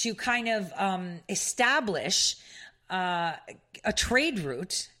to kind of establish a trade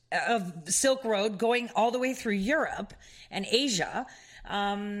route of Silk Road going all the way through Europe and Asia,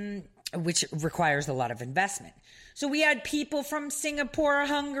 which requires a lot of investment. So we had people from Singapore,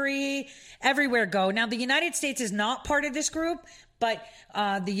 Hungary, everywhere go. Now, the United States is not part of this group, but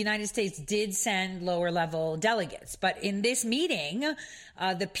the United States did send lower level delegates. But in this meeting,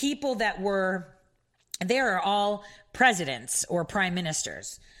 the people that were there are all presidents or prime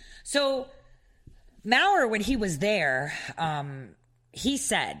ministers. So Maurer, when he was there, he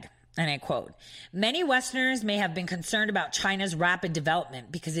said, and I quote, "Many Westerners may have been concerned about China's rapid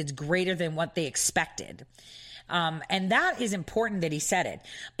development because it's greater than what they expected." And that is important that he said it.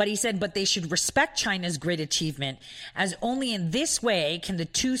 But he said, but they should respect China's great achievement, as only in this way can the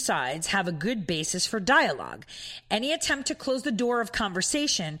two sides have a good basis for dialogue. Any attempt to close the door of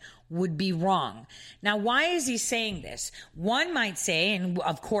conversation would be wrong. Now, why is he saying this? One might say, and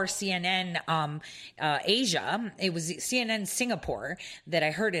of course, CNN Asia, it was CNN Singapore that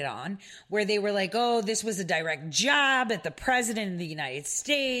I heard it on, where they were like, oh, this was a direct jab at the president of the United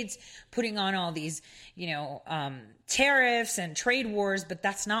States, putting on all these, tariffs and trade wars, but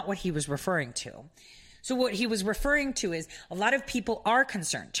that's not what he was referring to. So what he was referring to is a lot of people are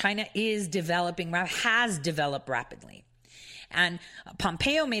concerned. China is has developed rapidly. And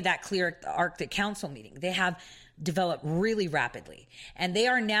Pompeo made that clear at the Arctic Council meeting. They have developed really rapidly. And they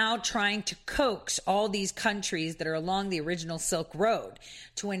are now trying to coax all these countries that are along the original Silk Road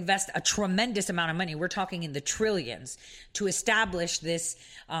to invest a tremendous amount of money. We're talking in the trillions to establish this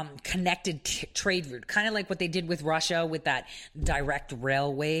connected trade route, kind of like what they did with Russia with that direct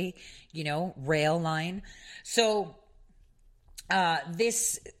railway, rail line. So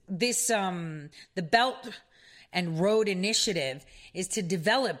the Belt and Road Initiative is to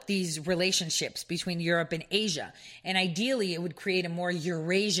develop these relationships between Europe and Asia. And ideally, it would create a more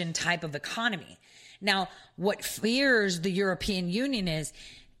Eurasian type of economy. Now, what fears the European Union is,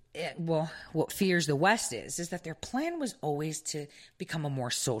 what fears the West is that their plan was always to become a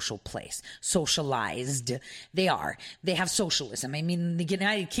more social place, socialized. They have socialism. I mean, in the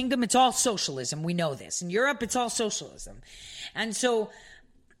United Kingdom, it's all socialism. We know this. In Europe, it's all socialism. And so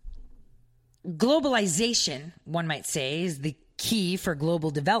globalization, one might say, is the key for global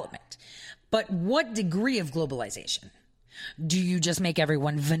development. But what degree of globalization? Do you just make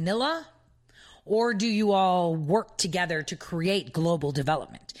everyone vanilla? Or do you all work together to create global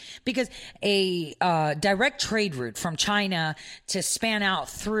development? Because a direct trade route from China to span out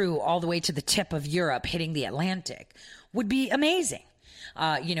through all the way to the tip of Europe, hitting the Atlantic, would be amazing.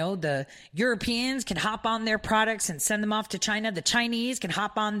 The Europeans can hop on their products and send them off to China. The Chinese can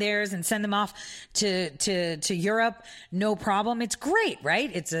hop on theirs and send them off to Europe. No problem. It's great,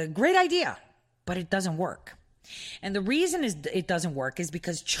 right? It's a great idea, but it doesn't work. And the reason is it doesn't work is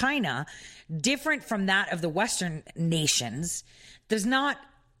because China, different from that of the Western nations, does not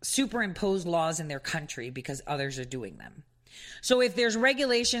superimpose laws in their country because others are doing them. So if there's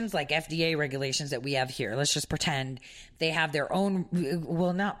regulations like FDA regulations that we have here, let's just pretend they have their own,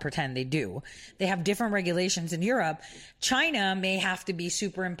 well, not pretend, they do. They have different regulations in Europe. China may have to be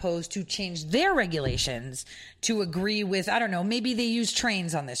superimposed to change their regulations to agree with, I don't know, maybe they use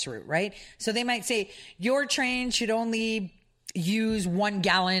trains on this route, right? So they might say, your train should only use 1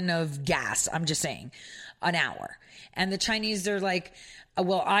 gallon of gas, I'm just saying, an hour. And the Chinese, they're like,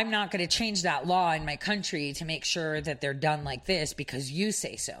 well, I'm not going to change that law in my country to make sure that they're done like this because you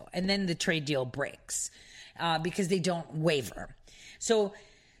say so. And then the trade deal breaks because they don't waver. So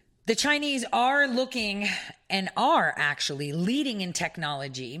the Chinese are looking and are actually leading in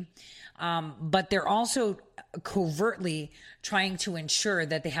technology, but they're also covertly trying to ensure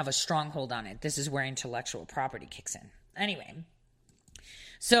that they have a stronghold on it. This is where intellectual property kicks in. Anyway,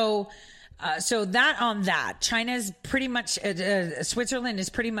 so that on that, China's pretty much, Switzerland is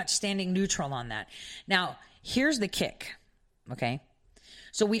pretty much standing neutral on that. Now, here's the kick, okay?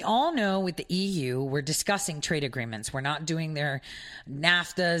 So we all know with the EU, we're discussing trade agreements. We're not doing their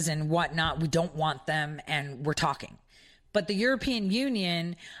NAFTAs and whatnot. We don't want them, and we're talking. But the European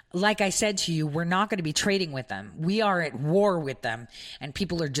Union, like I said to you, we're not going to be trading with them. We are at war with them, and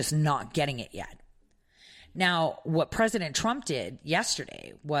people are just not getting it yet. Now, what President Trump did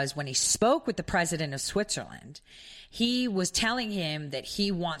yesterday was when he spoke with the president of Switzerland, he was telling him that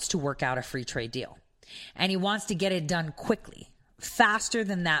he wants to work out a free trade deal. And he wants to get it done quickly, faster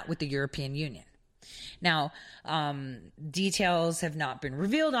than that with the European Union. Now, details have not been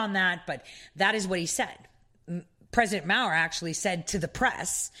revealed on that, but that is what he said. President Maurer actually said to the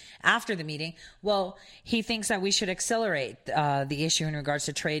press after the meeting, well, he thinks that we should accelerate the issue in regards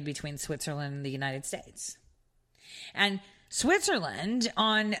to trade between Switzerland and the United States. And Switzerland,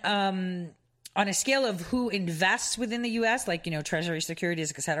 on a scale of who invests within the U.S., like, you know, Treasury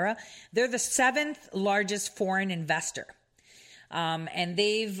securities, et cetera, they're the 7th largest foreign investor. And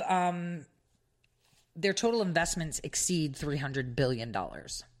they've their total investments exceed $300 billion.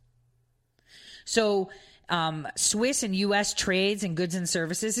 So Swiss and U.S. trades in goods and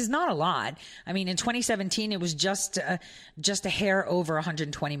services is not a lot. I mean, in 2017, it was just a hair over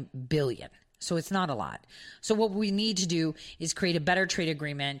 120 billion. So it's not a lot. So what we need to do is create a better trade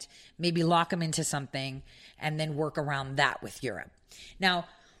agreement, maybe lock them into something, and then work around that with Europe. Now,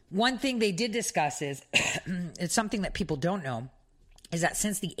 one thing they did discuss is, it's something that people don't know, is that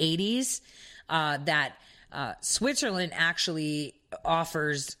since the 80s, that Switzerland actually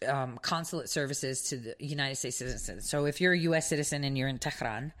offers consulate services to the United States citizens. So if you're a U.S. citizen and you're in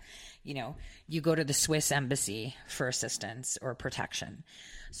Tehran, you know, you go to the Swiss embassy for assistance or protection.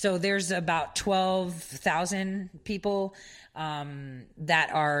 So there's about 12,000 people that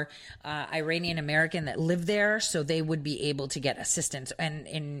are Iranian American that live there. So they would be able to get assistance, and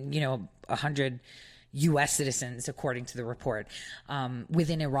in, you know, 100 U.S. citizens, according to the report,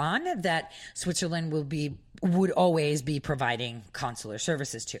 within Iran, that Switzerland would always be providing consular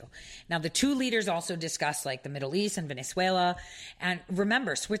services to. Now, the two leaders also discussed like the Middle East and Venezuela. And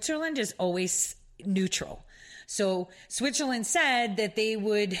remember, Switzerland is always neutral. So Switzerland said that they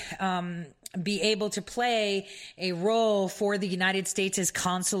would be able to play a role for the United States'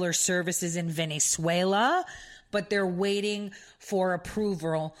 consular services in Venezuela, but they're waiting for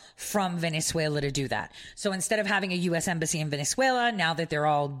approval from Venezuela to do that. So instead of having a U.S. embassy in Venezuela, now that they're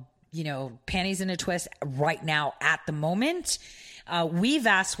all, you know, panties in a twist right now at the moment, we've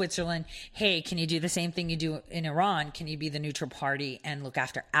asked Switzerland, hey, can you do the same thing you do in Iran? Can you be the neutral party and look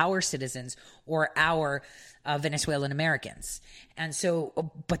after our citizens or our Venezuelan Americans? And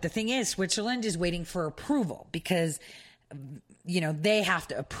so, but the thing is, Switzerland is waiting for approval because, you know, they have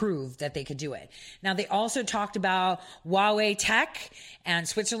to approve that they could do it. Now, they also talked about Huawei tech, and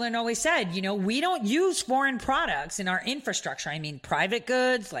Switzerland always said, you know, we don't use foreign products in our infrastructure. I mean, private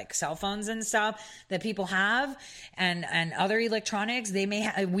goods like cell phones and stuff that people have, and other electronics,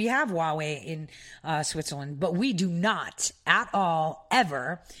 we have Huawei in Switzerland, but we do not at all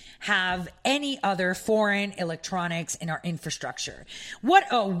ever have any other foreign electronics in our infrastructure. What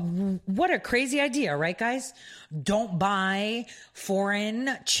a crazy idea, right, guys? Don't buy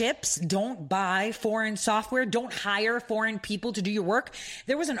foreign chips. Don't buy foreign software. Don't hire foreign people to do your work.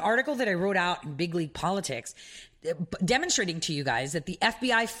 There was an article that I wrote out in Big League Politics demonstrating to you guys that the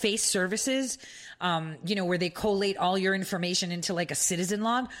FBI face services, you know, where they collate all your information into like a citizen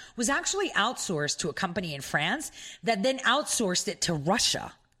log, was actually outsourced to a company in France that then outsourced it to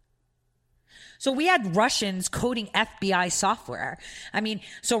Russia. So we had Russians coding FBI software. I mean,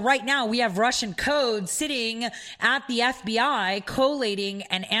 so right now we have Russian code sitting at the FBI, collating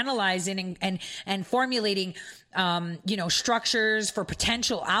and analyzing and formulating, structures for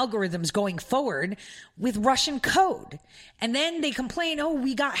potential algorithms going forward with Russian code. And then they complain, oh,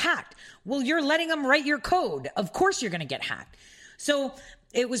 we got hacked. Well, you're letting them write your code. Of course you're going to get hacked. So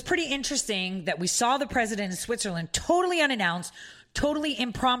it was pretty interesting that we saw the president of Switzerland, totally unannounced, totally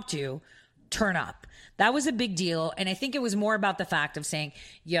impromptu, turn up. That was a big deal. And I think it was more about the fact of saying,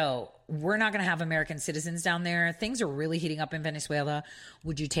 yo, we're not going to have American citizens down there. Things are really heating up in Venezuela.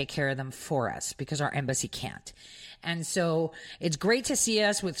 Would you take care of them for us? Because our embassy can't. And so it's great to see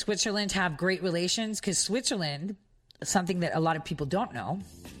us with Switzerland have great relations, because Switzerland, something that a lot of people don't know,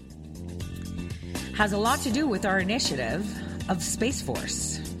 has a lot to do with our initiative of Space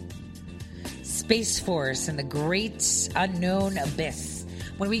Force. Space Force and the great unknown abyss.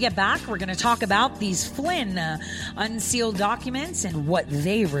 When we get back, we're going to talk about these Flynn unsealed documents and what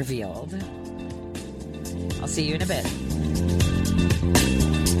they revealed. I'll see you in a bit.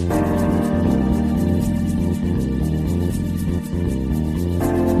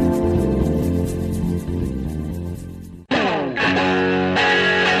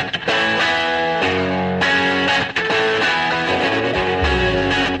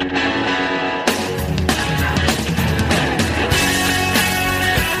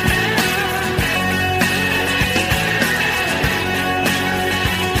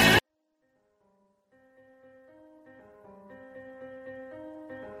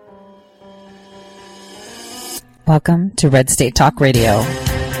 Welcome to Red State Talk Radio.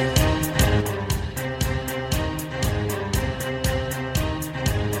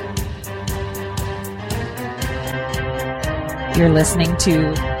 You're listening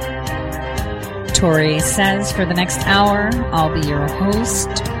to Tori Says for the next hour. I'll be your host,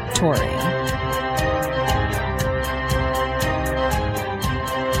 Tori.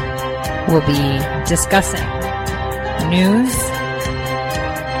 We'll be discussing news,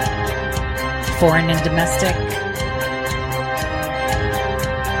 foreign and domestic,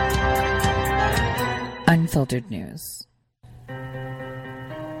 unfiltered news.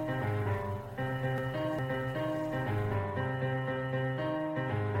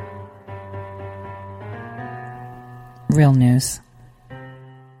 Real news.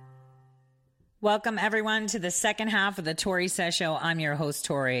 Welcome, everyone, to the second half of the Tori Says Show. I'm your host,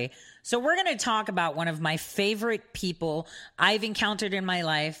 Tori. So we're going to talk about one of my favorite people I've encountered in my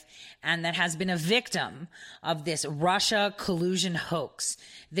life, and that has been a victim of this Russia collusion hoax.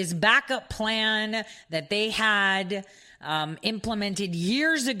 This backup plan that they had implemented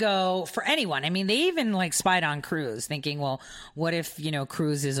years ago for anyone. I mean, they even spied on Cruz, thinking, well, what if,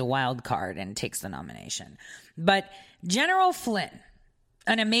 Cruz is a wild card and takes the nomination? But General Flynn,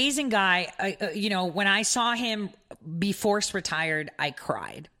 an amazing guy, when I saw him be forced retired, I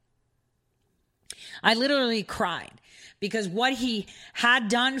cried. I literally cried, because what he had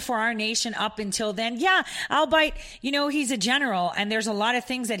done for our nation up until then, albeit, he's a general, and there's a lot of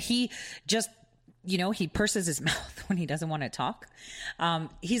things that he just, he purses his mouth when he doesn't want to talk.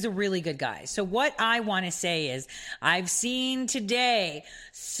 He's a really good guy. So what I want to say is, I've seen today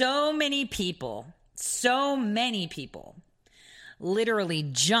so many people literally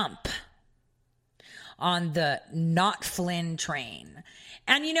jump on the not Flynn train.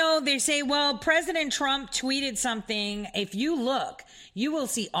 And, they say, well, President Trump tweeted something. If you look, you will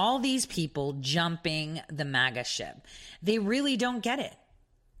see all these people jumping the MAGA ship. They really don't get it.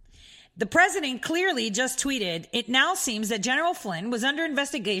 The president clearly just tweeted, it now seems that General Flynn was under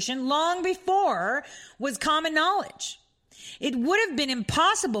investigation long before was common knowledge. It would have been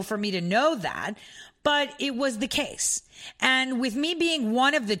impossible for me to know that, but it was the case. And with me being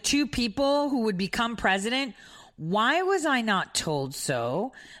one of the two people who would become president, why was I not told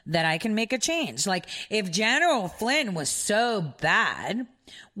so that I can make a change? If General Flynn was so bad,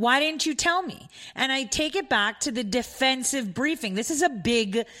 why didn't you tell me? And I take it back to the defensive briefing. This is a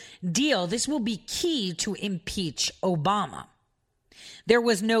big deal. This will be key to impeach Obama. There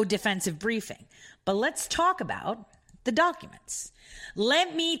was no defensive briefing. But let's talk about the documents.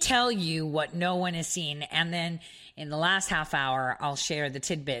 Let me tell you what no one has seen. And then in the last half hour, I'll share the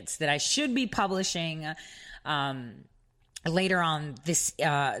tidbits that I should be publishing later on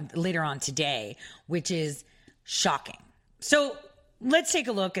today, which is shocking. So let's take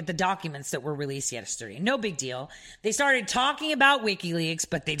a look at the documents that were released yesterday. No big deal. They started talking about WikiLeaks,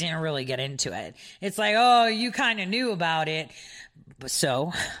 but they didn't really get into it. It's like, oh, you kind of knew about it.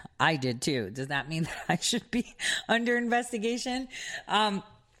 So I did too. Does that mean that I should be under investigation?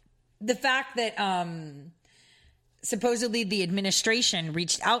 The fact that supposedly the administration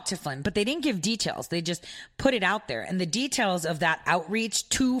reached out to Flynn, but they didn't give details. They just put it out there. And the details of that outreach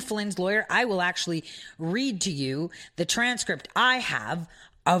to Flynn's lawyer, I will actually read to you the transcript I have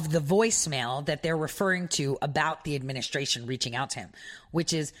of the voicemail that they're referring to about the administration reaching out to him,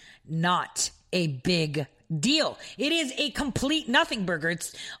 which is not a big deal. It is a complete nothing burger.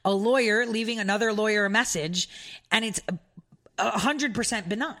 It's a lawyer leaving another lawyer a message, and it's 100%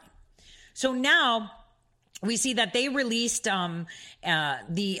 benign. So now we see that they released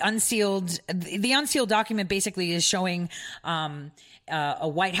the unsealed document. Basically is showing a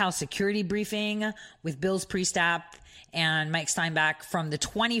White House security briefing with Bill's Priestap and Mike Steinbach from the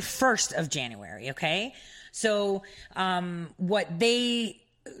 21st of January. Okay. So the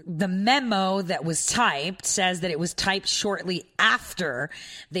memo that was typed says that it was typed shortly after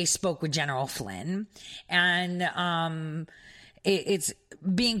they spoke with General Flynn, and it's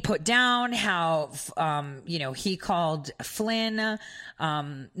being put down how, he called Flynn.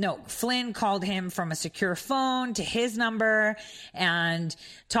 Flynn called him from a secure phone to his number, and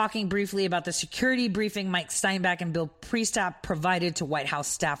talking briefly about the security briefing Mike Steinbach and Bill Priestap provided to White House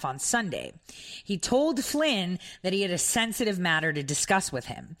staff on Sunday. He told Flynn that he had a sensitive matter to discuss with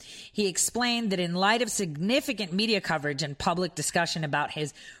him. He explained that in light of significant media coverage and public discussion about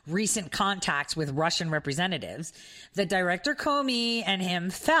his recent contacts with Russian representatives, that Director Comey and him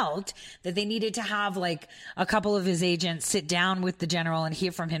felt that they needed to have like a couple of his agents sit down with the general and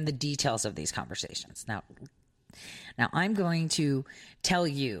hear from him the details of these conversations. Now I'm going to tell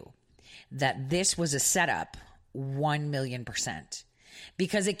you that this was a setup 1,000,000%,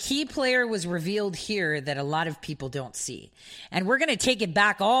 because a key player was revealed here that a lot of people don't see. And we're going to take it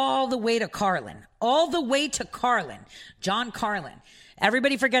back all the way to Carlin, John Carlin.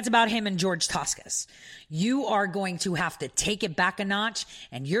 Everybody forgets about him and George Toscas. You are going to have to take it back a notch,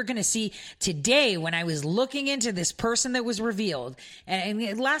 and you're going to see today when I was looking into this person that was revealed,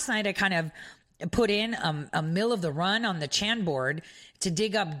 and last night I kind of put in a mill of the run on the Chan board to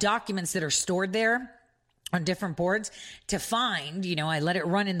dig up documents that are stored there on different boards to find, I let it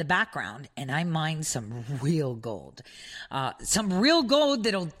run in the background, and I mined some real gold.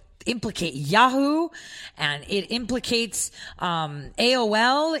 That'll implicate Yahoo, and it implicates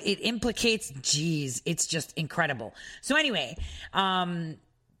AOL. It implicates, it's just incredible. So anyway,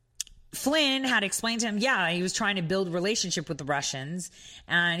 Flynn had explained to him, he was trying to build a relationship with the Russians,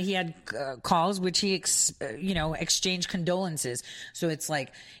 and he had calls which he, exchanged condolences. So it's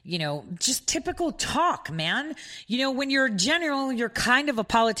like, just typical talk, man. When you're a general, you're kind of a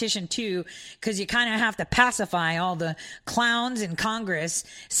politician too, because you kind of have to pacify all the clowns in Congress,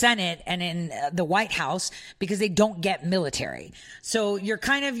 Senate, and in the White House because they don't get military. So you're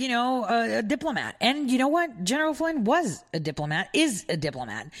kind of, a diplomat. And you know what? General Flynn is a diplomat.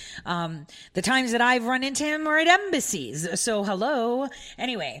 The times that I've run into him are at embassies. So hello.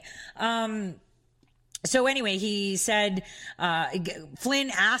 Anyway, he said,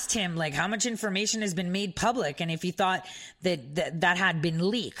 Flynn asked him like how much information has been made public and if he thought that had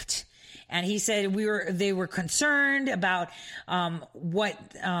been leaked. And he said they were concerned about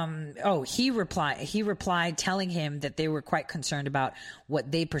he replied telling him that they were quite concerned about what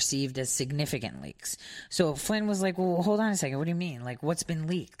they perceived as significant leaks. So Flynn was like, well, hold on a second. What do you mean? Like, what's been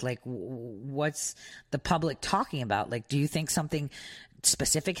leaked? Like, what's the public talking about? Like, do you think something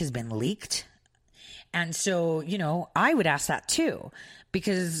specific has been leaked? And so, I would ask that too,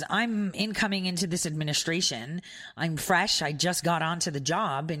 because I'm incoming into this administration. I'm fresh. I just got onto the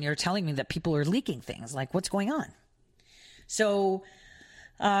job, and you're telling me that people are leaking things. Like, what's going on? So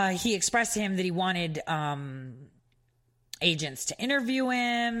he expressed to him that he wanted agents to interview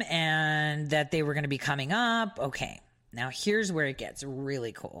him and that they were going to be coming up. Okay, now here's where it gets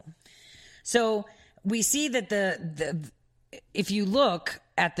really cool. So we see that if you look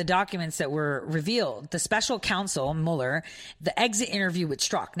at the documents that were revealed, the special counsel, Mueller, the exit interview with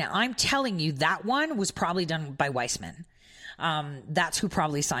Strzok. Now, I'm telling you that one was probably done by Weissman. That's who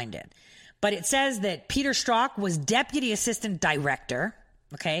probably signed it. But it says that Peter Strzok was deputy assistant director,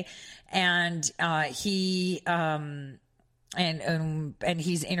 okay? And he's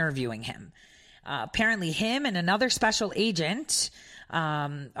interviewing him. Apparently him and another special agent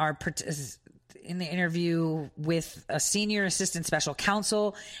are in the interview with a senior assistant special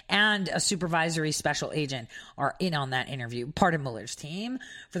counsel and a supervisory special agent are in on that interview, part of Mueller's team,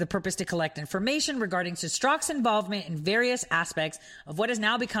 for the purpose to collect information regarding Strzok's involvement in various aspects of what has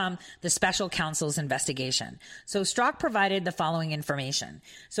now become the special counsel's investigation. So Strzok provided the following information.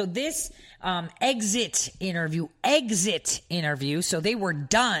 So this exit interview, so they were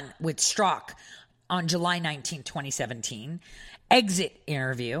done with Strzok on July 19, 2017. Exit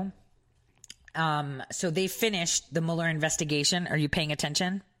interview So they finished the Mueller investigation. Are you paying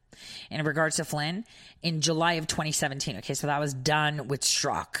attention? In regards to Flynn, in July of 2017. Okay, so that was done with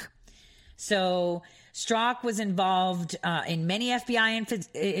Strzok. So Strzok was involved in many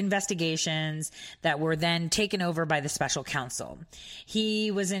FBI investigations that were then taken over by the special counsel.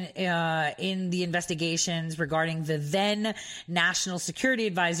 He was in the investigations regarding the then National Security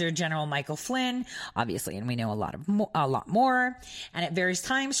Advisor, General Michael Flynn, obviously, and we know a lot more. And at various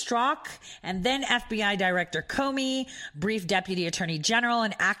times, Strzok and then FBI Director Comey briefed Deputy Attorney General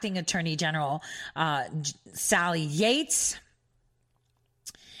and Acting Attorney General Sally Yates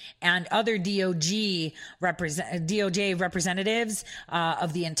and other DOJ representatives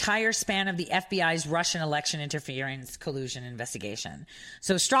of the entire span of the FBI's Russian election interference collusion investigation.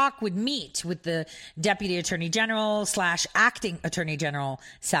 So Strzok would meet with the Deputy Attorney General / Acting Attorney General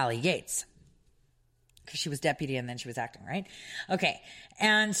Sally Yates. Because she was deputy and then she was acting, right? Okay.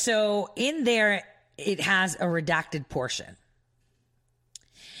 And so in there, it has a redacted portion.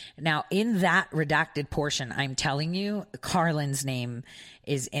 Now, in that redacted portion, I'm telling you, Carlin's name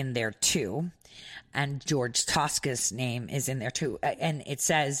is in there too. And George Tosca's name is in there too. And it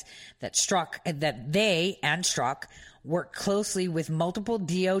says that they and Strzok work closely with multiple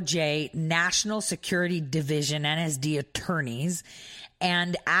DOJ National Security Division NSD attorneys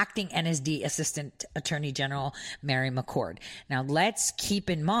and acting NSD Assistant Attorney General Mary McCord. Now, let's keep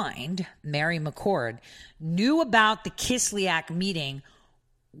in mind, Mary McCord knew about the Kislyak meeting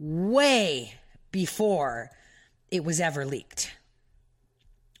way before it was ever leaked.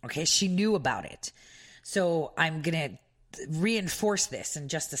 Okay, she knew about it. So I'm going to reinforce this in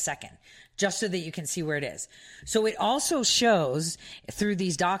just a second, just so that you can see where it is. So it also shows through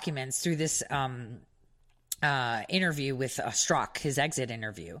these documents, through this interview with Strzok, his exit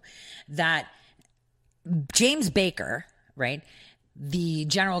interview, that James Baker, right, the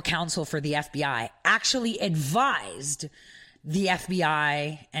general counsel for the FBI, actually advised the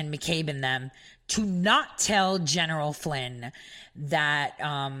FBI and McCabe and them to not tell General Flynn that,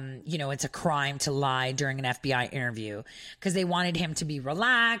 it's a crime to lie during an FBI interview, because they wanted him to be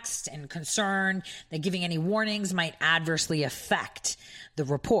relaxed and concerned that giving any warnings might adversely affect the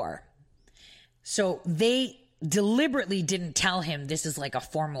rapport. So they deliberately didn't tell him this is like a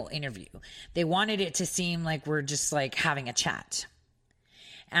formal interview. They wanted it to seem like we're just like having a chat.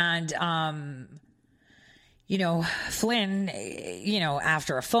 And, Flynn,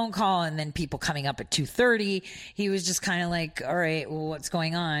 after a phone call and then people coming up at 2:30, he was just kind of like, all right, well, what's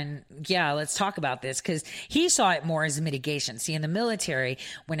going on? Yeah, let's talk about this, because he saw it more as a mitigation. See, in the military,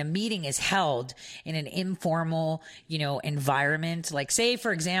 when a meeting is held in an informal, environment, like say,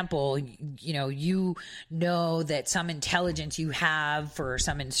 for example, that some intelligence you have for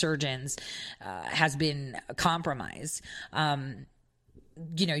some insurgents has been compromised.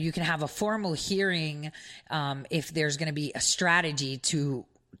 You can have a formal hearing if there's going to be a strategy to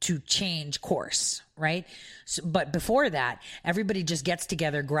change course, right? So, but before that, everybody just gets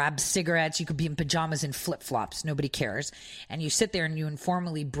together, grabs cigarettes. You could be in pajamas and flip-flops. Nobody cares. And you sit there and you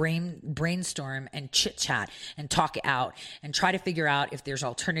informally brainstorm and chit-chat and talk it out and try to figure out if there's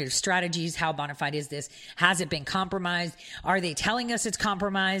alternative strategies. How bona fide is this? Has it been compromised? Are they telling us it's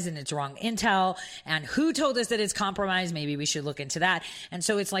compromised and it's wrong intel? And who told us that it's compromised? Maybe we should look into that. And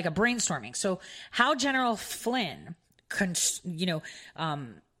so it's like a brainstorming. So how General Flynn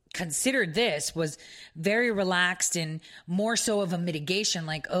considered this was very relaxed and more so of a mitigation,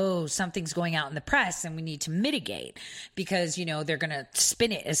 like, oh, something's going out in the press and we need to mitigate because, they're going to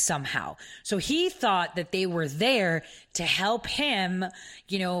spin it as somehow. So he thought that they were there to help him,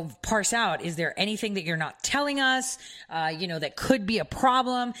 parse out, is there anything that you're not telling us, that could be a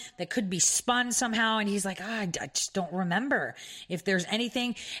problem, that could be spun somehow? And he's like, I just don't remember if there's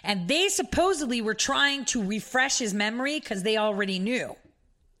anything. And they supposedly were trying to refresh his memory because they already knew.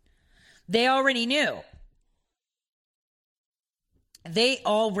 They already knew.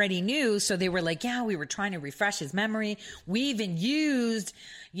 So they were like, yeah, we were trying to refresh his memory. We even used,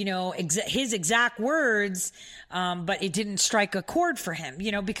 his exact words, but it didn't strike a chord for him,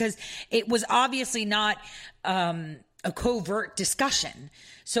 because it was obviously not a covert discussion.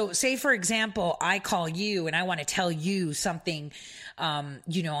 So say, for example, I call you and I want to tell you something, on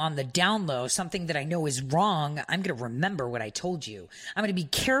the down low, something that I know is wrong. I'm going to remember what I told you. I'm going to be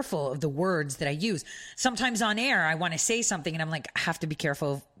careful of the words that I use. Sometimes on air, I want to say something and I'm like, I have to be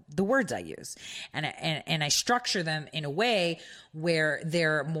careful of the words I use. And I structure them in a way where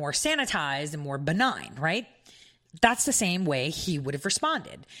they're more sanitized and more benign, right? that's the same way he would have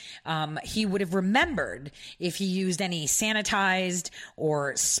responded. He would have remembered if he used any sanitized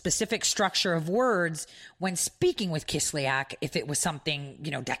or specific structure of words when speaking with Kislyak, if it was something,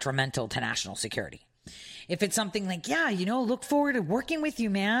 detrimental to national security. If it's something like, yeah, look forward to working with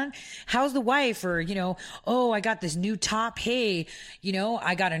you, man. How's the wife? Or, oh, I got this new top. Hey,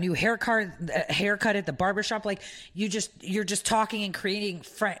 I got a new haircut at the barbershop. Like you're just talking and creating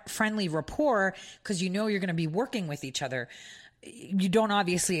friendly rapport because you're going to be working with each other. You don't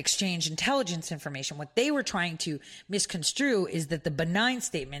obviously exchange intelligence information. What they were trying to misconstrue is that the benign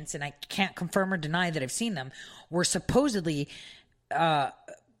statements, and I can't confirm or deny that I've seen them, were supposedly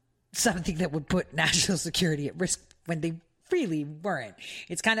something that would put national security at risk when they really weren't.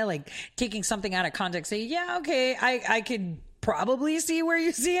 It's kind of like taking something out of context, say, yeah, okay, I could probably see where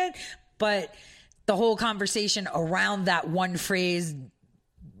you see it, but the whole conversation around that one phrase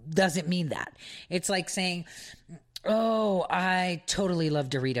doesn't mean that. It's like saying, oh, I totally love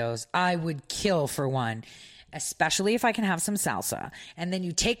Doritos. I would kill for one, especially if I can have some salsa. And then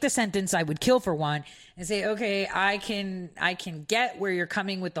you take the sentence, I would kill for one, and say, okay, I can get where you're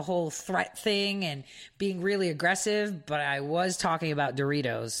coming with the whole threat thing and being really aggressive, but I was talking about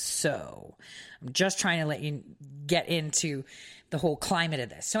Doritos. So I'm just trying to let you get into the whole climate of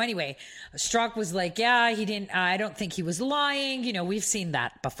this. So anyway, Strzok was like, yeah, I don't think he was lying. We've seen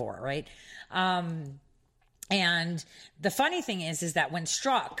that before, right? And the funny thing is that when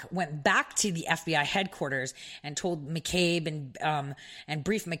Strzok went back to the FBI headquarters and told McCabe and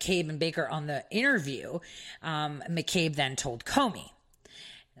briefed McCabe and Baker on the interview, McCabe then told Comey.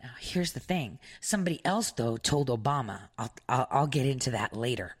 Now, here's the thing. Somebody else, though, told Obama. I'll get into that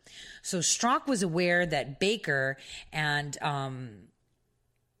later. So Strzok was aware that Baker and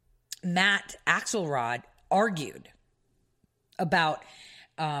Matt Axelrod argued about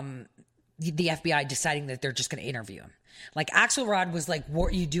the FBI deciding that they're just going to interview him. Like Axelrod was like,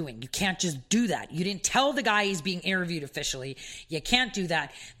 what are you doing? You can't just do that. You didn't tell the guy he's being interviewed officially. You can't do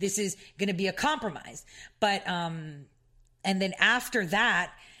that. This is going to be a compromise. But, and then after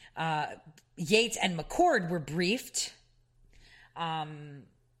that, Yates and McCord were briefed.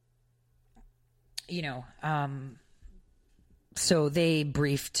 So they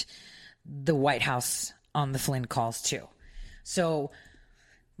briefed the White House on the Flynn calls too. So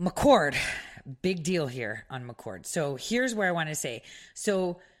McCord, big deal here on McCord. So here's where I want to say.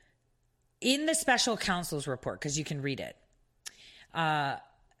 So in the special counsel's report, because you can read it,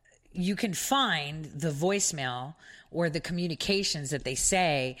 you can find the voicemail or the communications that they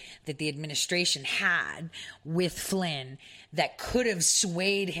say that the administration had with Flynn that could have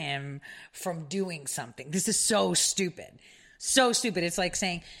swayed him from doing something. This is so stupid. So stupid. It's like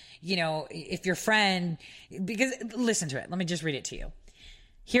saying, if your friend, because listen to it. Let me just read it to you.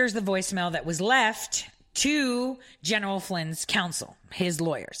 Here's the voicemail that was left to General Flynn's counsel, his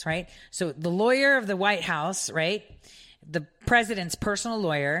lawyers, right? So the lawyer of the White House, right? The president's personal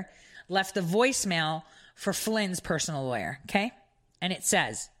lawyer left the voicemail for Flynn's personal lawyer, okay? And it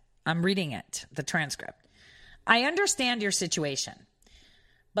says, I'm reading it, the transcript. I understand your situation,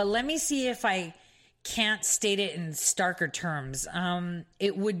 but let me see if I can't state it in starker terms.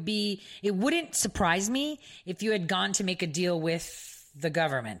 It wouldn't surprise me if you had gone to make a deal with the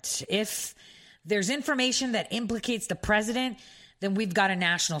government. If there's information that implicates the president, then we've got a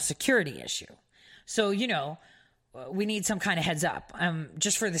national security issue. So, we need some kind of heads up.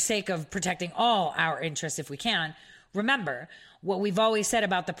 Just for the sake of protecting all our interests if we can. Remember what we've always said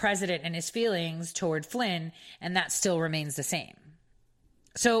about the president and his feelings toward Flynn, and that still remains the same.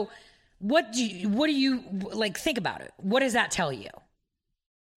 So what do you like, think about it. What does that tell you?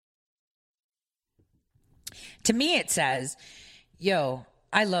 To me, it says, yo,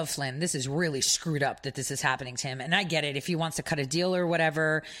 I love Flynn. This is really screwed up that this is happening to him. And I get it if he wants to cut a deal or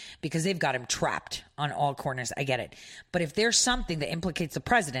whatever, because they've got him trapped on all corners. I get it. But if there's something that implicates the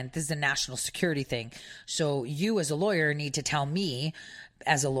president, this is a national security thing. So you as a lawyer need to tell me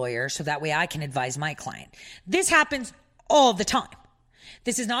as a lawyer so that way I can advise my client. This happens all the time.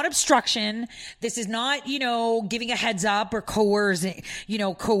 This is not obstruction. This is not, giving a heads up or coercion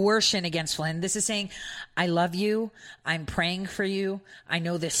against Flynn. This is saying, I love you. I'm praying for you. I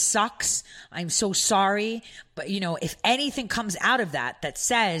know this sucks. I'm so sorry. But, if anything comes out of that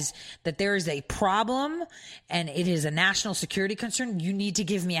says that there is a problem and it is a national security concern, you need to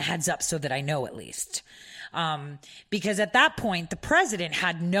give me a heads up so that I know at least. Because at that point, the president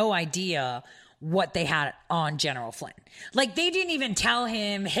had no idea what they had on General Flynn. Like, they didn't even tell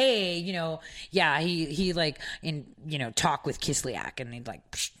him, hey, he talked with Kislyak and they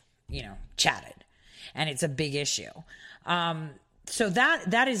chatted. And it's a big issue. So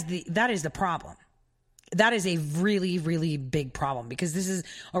that is the problem. that is a really, really big problem because this is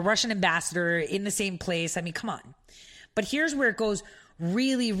a Russian ambassador in the same place. I mean, come on. But here's where it goes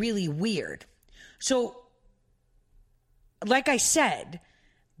really, really weird. So, like I said,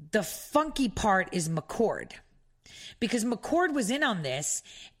 the funky part is McCord. Because McCord was in on this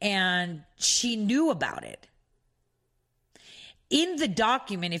and she knew about it. In the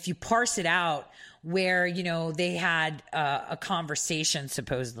document, if you parse it out, where, you know, they had a conversation,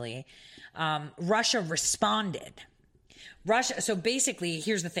 supposedly, Russia responded. So basically,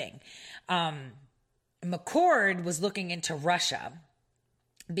 here's the thing. McCord was looking into Russia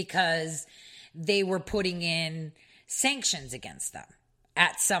because they were putting in sanctions against them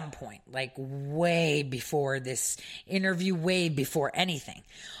at some point, like way before this interview, way before anything.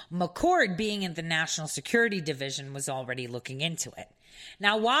 McCord, being in the National Security Division, was already looking into it.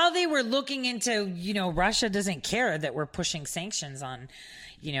 Now, while they were looking into, you know, Russia doesn't care that we're pushing sanctions on,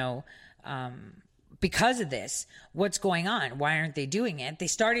 you know, because of this, what's going on? Why aren't they doing it? They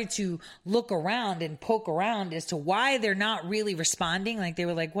started to look around and poke around as to why they're not really responding. Like they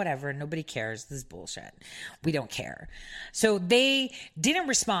were like, whatever, nobody cares. This is bullshit. We don't care. So they didn't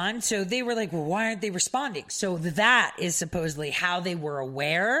respond. So they were like, well, why aren't they responding? So that is supposedly how they were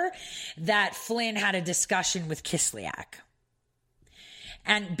aware that Flynn had a discussion with Kislyak.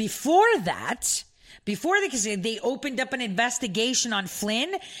 And before that, they opened up an investigation on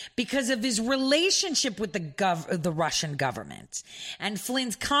Flynn because of his relationship with the Russian government. And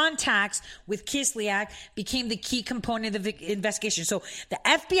Flynn's contacts with Kislyak became the key component of the investigation. So the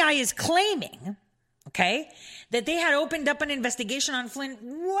FBI is claiming, okay, that they had opened up an investigation on Flynn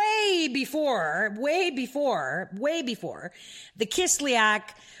way before the Kislyak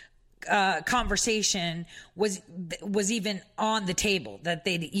conversation was even on the table, that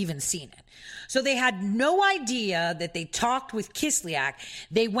they'd even seen it. So they had no idea that they talked with Kislyak.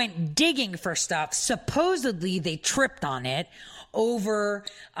 They went digging for stuff. Supposedly they tripped on it over,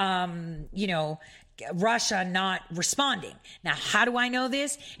 Russia not responding. Now, how do I know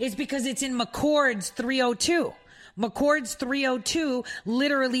this? It's because it's in McCord's 302. McCord's 302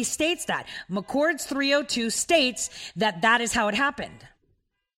 literally states that. McCord's 302 states that is how it happened.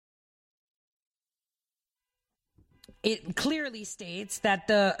 It clearly states that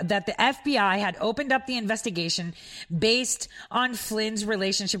the FBI had opened up the investigation based on Flynn's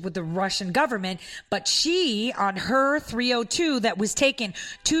relationship with the Russian government, but she, on her 302 that was taken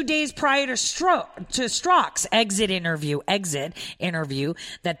 2 days prior to Strzok's exit interview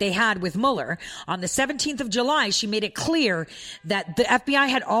that they had with Mueller, on the 17th of July, she made it clear that the FBI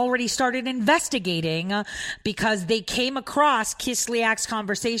had already started investigating because they came across Kislyak's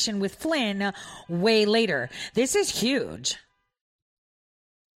conversation with Flynn way later. This is huge.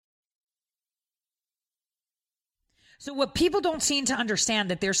 So what people don't seem to understand,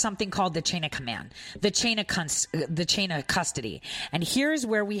 that there's something called the chain of command, the chain of custody. And here's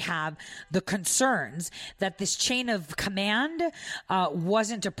where we have the concerns that this chain of command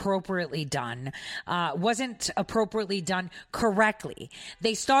wasn't appropriately done correctly.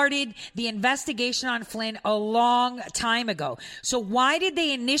 They started the investigation on Flynn a long time ago. So why did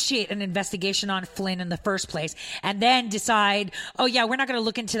they initiate an investigation on Flynn in the first place and then decide, oh yeah, we're not going to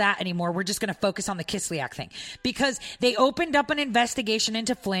look into that anymore. We're just going to focus on the Kislyak thing? Because they opened up an investigation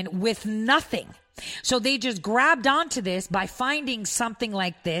into Flynn with nothing. So they just grabbed onto this by finding something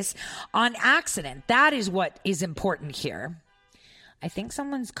like this on accident. That is what is important here. I think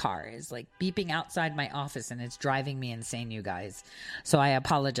someone's car is like beeping outside my office and it's driving me insane, you guys. So I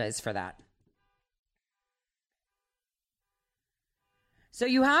apologize for that. So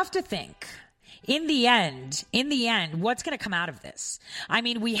you have to think, in the end, what's going to come out of this? I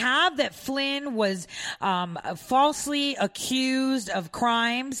mean, we have that Flynn was falsely accused of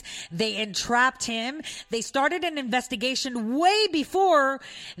crimes. They entrapped him. They started an investigation way before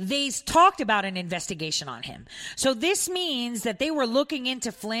they talked about an investigation on him. So this means that they were looking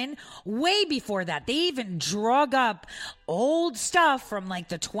into Flynn way before that. They even drug up old stuff from like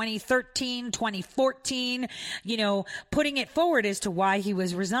the 2013, 2014, putting it forward as to why he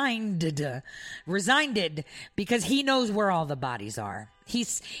was resigned because he knows where all the bodies are.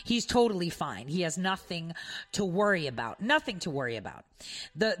 He's totally fine. He has nothing to worry about.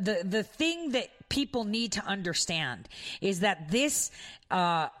 The thing that people need to understand is that this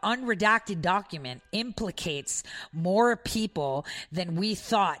unredacted document implicates more people than we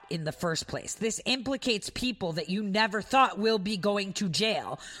thought in the first place. This implicates people that you never thought will be going to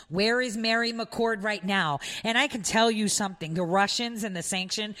jail. Where is Mary McCord right now? And I can tell you something. The Russians and the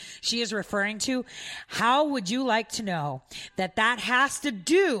sanction she is referring to, how would you like to know that has to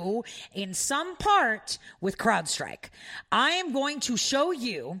do in some part with CrowdStrike? I am going to show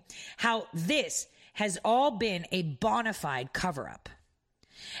you how this has all been a bona fide cover-up.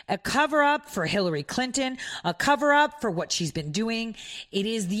 A cover-up for Hillary Clinton, a cover-up for what she's been doing. It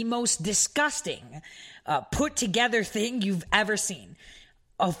is the most disgusting, put-together thing you've ever seen.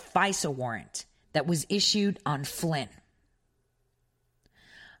 A FISA warrant that was issued on Flynn.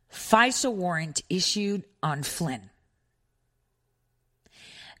 FISA warrant issued on Flynn.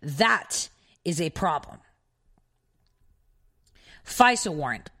 That is a problem. FISA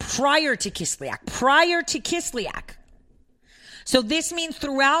warrant prior to Kislyak. So this means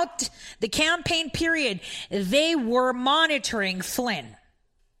throughout the campaign period, they were monitoring Flynn.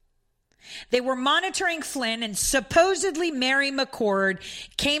 They were monitoring Flynn, and supposedly Mary McCord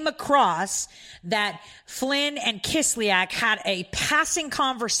came across that Flynn and Kislyak had a passing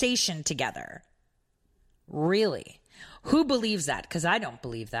conversation together. Really? Who believes that? Because I don't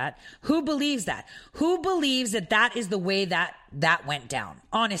believe that. Who believes that? Who believes that that is the way that went down?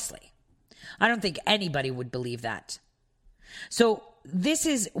 Honestly, I don't think anybody would believe that. So this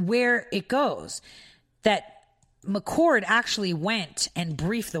is where it goes, that McCord actually went and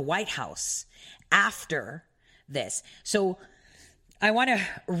briefed the White House after this. So I want to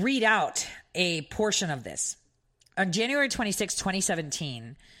read out a portion of this. On January 26,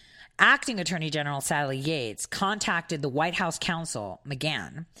 2017, Acting Attorney General Sally Yates contacted the White House counsel,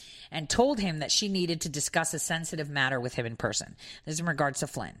 McGahn, and told him that she needed to discuss a sensitive matter with him in person. This is in regards to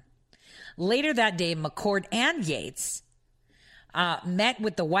Flynn. Later that day, McCord and Yates met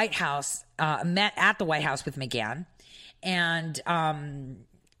at the White House with McGahn and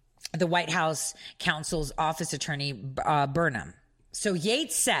the White House counsel's office attorney, Burnham. So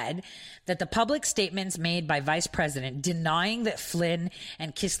Yates said that the public statements made by Vice President denying that Flynn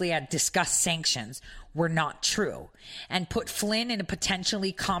and Kislyak discussed sanctions were not true and put Flynn in a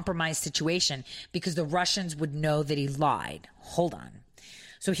potentially compromised situation because the Russians would know that he lied. Hold on.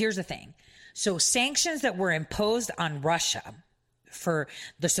 So here's the thing. So sanctions that were imposed on Russia for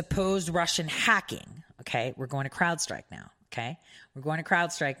the supposed Russian hacking, okay? We're going to CrowdStrike now, okay? We're going to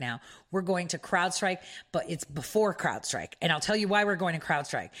CrowdStrike now. We're going to CrowdStrike, but it's before CrowdStrike. And I'll tell you why we're going to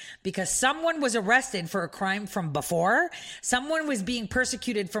CrowdStrike. Because someone was arrested for a crime from before. Someone was being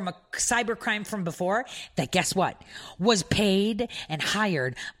persecuted from a cyber crime from before that, guess what, was paid and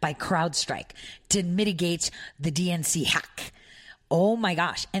hired by CrowdStrike to mitigate the DNC hack. Oh my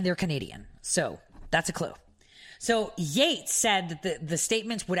gosh. And they're Canadian. So that's a clue. So Yates said that the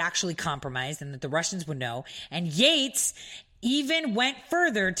statements would actually compromise and that the Russians would know. And Yates even went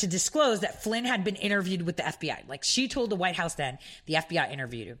further to disclose that Flynn had been interviewed with the FBI. Like, she told the White House then the FBI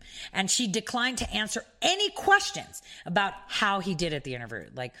interviewed him. And she declined to answer any questions about how he did at the interview.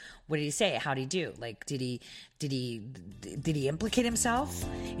 Like, what did he say? How did he do? Like, did he implicate himself?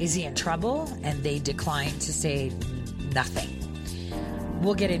 Is he in trouble? And they declined to say nothing.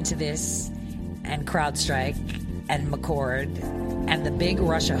 We'll get into this and CrowdStrike and McCord and the big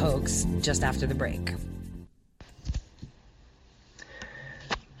Russia hoax just after the break.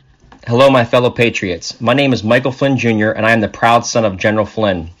 Hello, my fellow patriots. My name is Michael Flynn Jr., and I am the proud son of General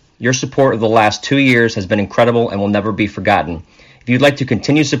Flynn. Your support of the last 2 years has been incredible and will never be forgotten. If you'd like to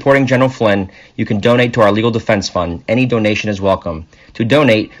continue supporting General Flynn, you can donate to our Legal Defense Fund. Any donation is welcome. To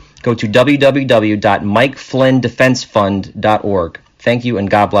donate, go to www.mikeflynndefensefund.org. Thank you, and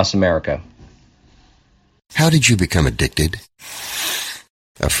God bless America. How did you become addicted?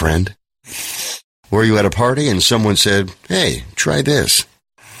 A friend? Were you at a party and someone said, "Hey, try this"?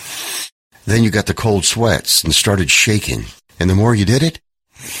 Then you got the cold sweats and started shaking. And the more you did it,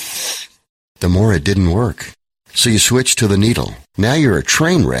 the more it didn't work. So you switched to the needle. Now you're a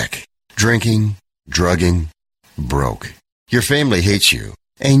train wreck. Drinking, drugging, broke. Your family hates you.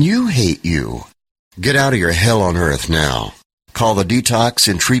 And you hate you. Get out of your hell on earth now. Call the Detox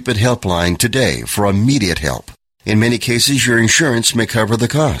and Treatment Helpline today for immediate help. In many cases, your insurance may cover the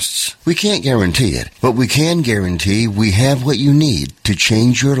costs. We can't guarantee it, but we can guarantee we have what you need to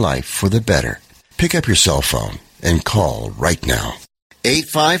change your life for the better. Pick up your cell phone and call right now.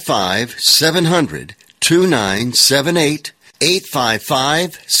 855-700-2978.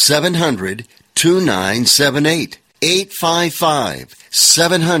 855-700-2978.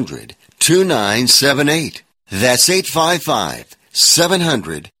 855-700-2978. That's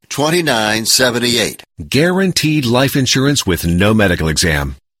 855-700-2978. Guaranteed life insurance with no medical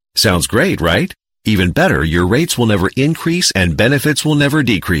exam. Sounds great, right? Even better, your rates will never increase and benefits will never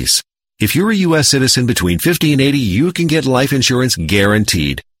decrease. If you're a U.S. citizen between 50 and 80, you can get life insurance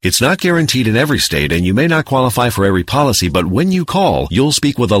guaranteed. It's not guaranteed in every state, and you may not qualify for every policy, but when you call, you'll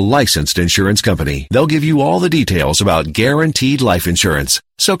speak with a licensed insurance company. They'll give you all the details about guaranteed life insurance.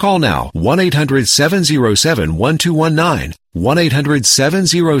 So call now, 1-800-707-1219.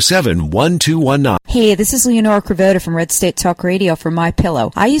 1-800-707-1219. Hey, this is Leonora Cravota from Red State Talk Radio for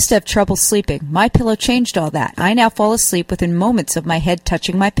MyPillow. I used to have trouble sleeping. MyPillow changed all that. I now fall asleep within moments of my head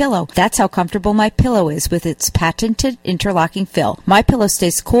touching my pillow. That's how comfortable MyPillow is with its patented interlocking fill. MyPillow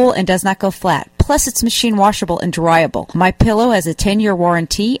stays cool and does not go flat. Plus, it's machine washable and dryable. MyPillow has a 10-year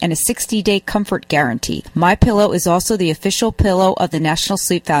warranty and a 60-day comfort guarantee. MyPillow is also the official pillow of the National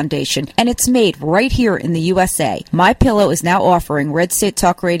Sleep Foundation, and it's made right here in the USA. MyPillow is now offering Red State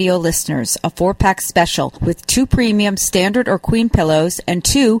Talk Radio listeners a 4-pack special with 2 premium standard or queen pillows and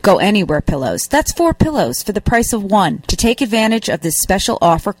 2 go anywhere pillows. That's 4 pillows for the price of 1. To take advantage of this special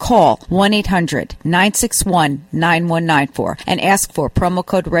offer, call 1-800-961-9194 and ask for promo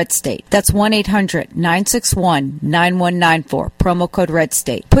code RedState. That's 1-800-961-9194, promo code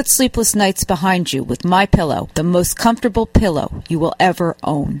RedState. Put sleepless nights behind you with MyPillow, the most comfortable pillow you will ever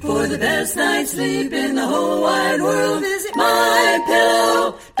own. For the best night's sleep in the whole wide world, visit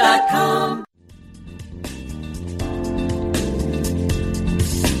MyPillow.com.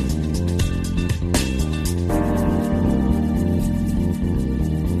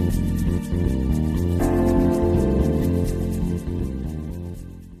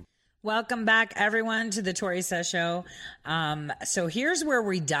 Welcome back, everyone, to the Tori Says Show. So here's where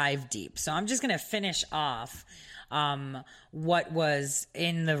we dive deep. So I'm just going to finish off what was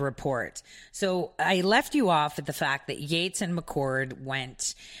in the report. So I left you off at the fact that Yates and McCord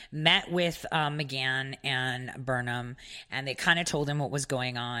met with McGahn and Burnham, and they kind of told him what was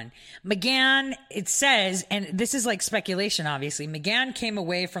going on. McGahn, it says, and this is like speculation, obviously, McGahn came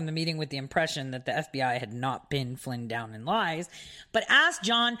away from the meeting with the impression that the FBI had not pinned Flynn down in lies, but asked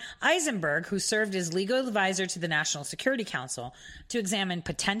John Eisenberg, who served as legal advisor to the National Security Council, to examine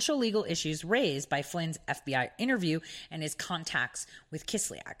potential legal issues raised by Flynn's FBI interview and his contacts with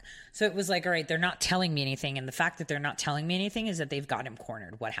Kislyak. So it was like, all right, they're not telling me anything. And the fact that they're not telling me anything is that they've got him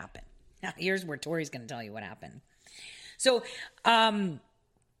cornered. What happened? Now, here's where Tori's going to tell you what happened. So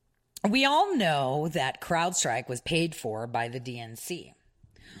we all know that CrowdStrike was paid for by the DNC.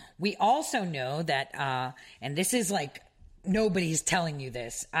 We also know that, and this is like, nobody's telling you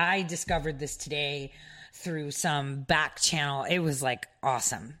this. I discovered this today through some back channel. It was like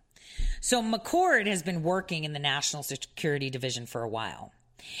awesome. So McCord has been working in the National Security Division for a while.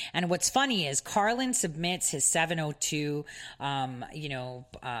 And what's funny is Carlin submits his 702,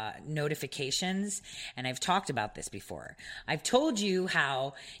 notifications. And I've talked about this before. I've told you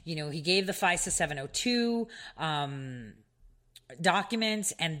how, he gave the FISA 702,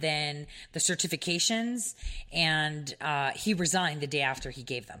 documents and then the certifications, and he resigned the day after he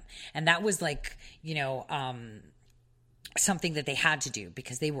gave them. And that was like, something that they had to do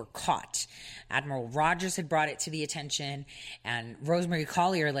because they were caught. Admiral Rogers had brought it to the attention, and Rosemary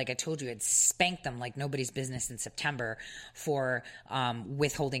Collier, like I told you, had spanked them like nobody's business in September for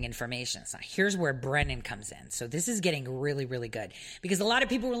withholding information. So here's where Brennan comes in. So this is getting really, really good because a lot of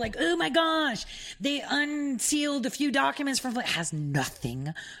people were like, oh my gosh, they unsealed a few documents from Flynn. It has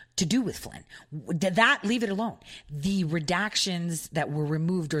nothing to do with Flynn. That, leave it alone. The redactions that were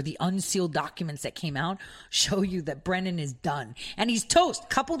removed or the unsealed documents that came out show you that Brennan is done. And he's toast,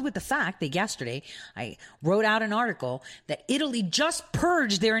 coupled with the fact that yesterday I wrote out an article that Italy just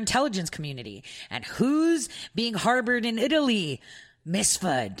purged their intelligence community. And who's being harbored in Italy?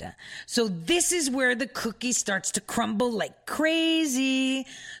 Misfud. So this is where the cookie starts to crumble like crazy.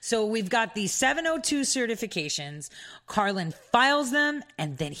 So we've got these 702 certifications. Carlin files them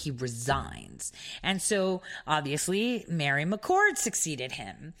and then he resigns. And so obviously Mary McCord succeeded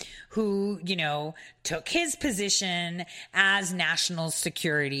him, who, took his position as National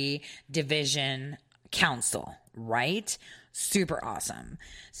Security Division Counsel, right? Super awesome.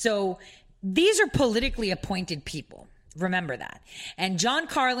 So these are politically appointed people. Remember that. And John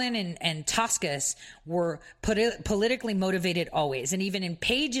Carlin and Toscas were politically motivated always. And even in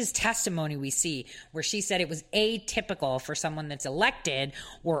Paige's testimony, we see where she said it was atypical for someone that's elected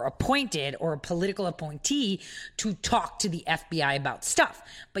or appointed or a political appointee to talk to the FBI about stuff.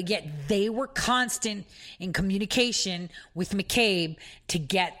 But yet they were constant in communication with McCabe to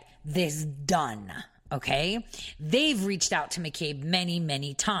get this done. Okay, they've reached out to McCabe many,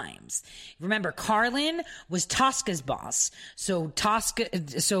 many times. Remember, Carlin was Tosca's boss. So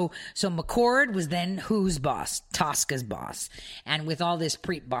McCord was then whose boss? Tosca's boss. And with all this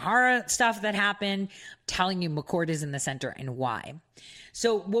Preet Bharara stuff that happened, I'm telling you, McCord is in the center and why.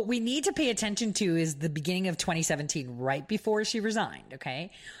 So what we need to pay attention to is the beginning of 2017, right before she resigned,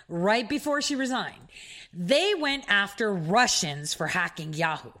 okay? Right before she resigned. They went after Russians for hacking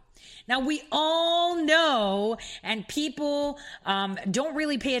Yahoo. Now, we all know, and people don't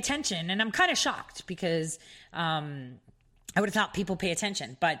really pay attention, and I'm kind of shocked because I would have thought people pay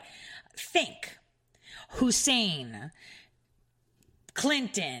attention, but think Hussein,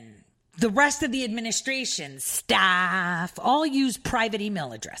 Clinton, the rest of the administration, staff, all use private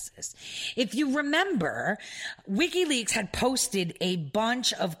email addresses. If you remember, WikiLeaks had posted a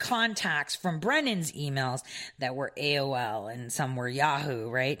bunch of contacts from Brennan's emails that were AOL and some were Yahoo,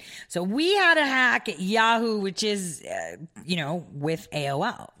 right? So we had a hack at Yahoo, which is, with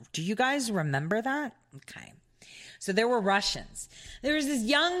AOL. Do you guys remember that? Okay. So there were Russians. There was this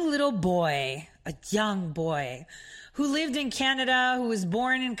young little boy, a young boy, who lived in Canada, who was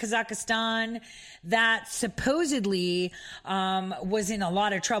born in Kazakhstan, that supposedly was in a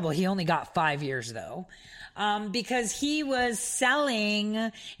lot of trouble. He only got 5 years, though, because he was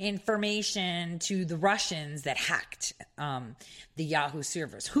selling information to the Russians that hacked the Yahoo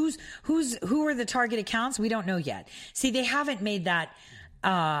servers. Who are the target accounts? We don't know yet. See, they haven't made that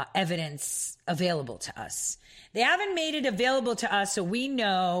evidence available to us. They haven't made it available to us so we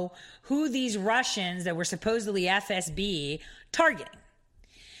know who these Russians that were supposedly FSB targeting.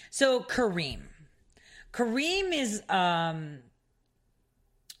 So Kareem is a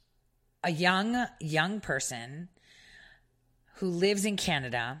young person who lives in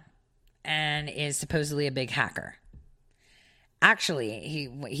Canada and is supposedly a big hacker. Actually,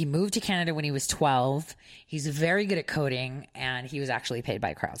 he moved to Canada when he was 12. He's very good at coding, and he was actually paid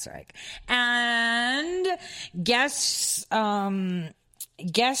by CrowdStrike. And guess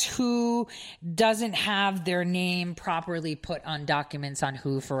who doesn't have their name properly put on documents on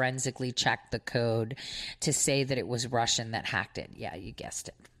who forensically checked the code to say that it was Russian that hacked it? Yeah, you guessed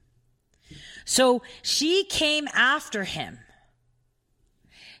it. So she came after him.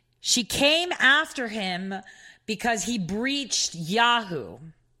 She came after him because he breached Yahoo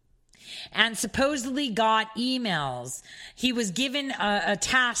and supposedly got emails. He was given a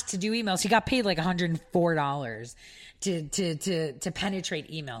task to do emails. He got paid like $104 to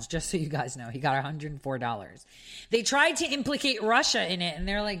penetrate emails, just so you guys know. He got $104. They tried to implicate Russia in it, and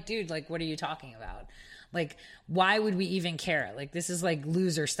they're like, dude, like, what are you talking about? Like, why would we even care? Like, this is like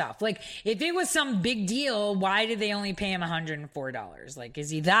loser stuff. Like, if it was some big deal, why did they only pay him $104? Like, is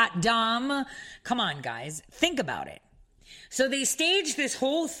he that dumb? Come on, guys. Think about it. So they staged this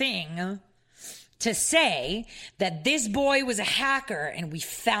whole thing to say that this boy was a hacker and we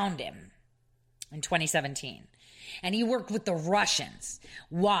found him in 2017. And he worked with the Russians.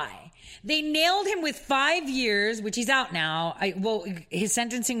 Why? They nailed him with 5 years, which he's out now. His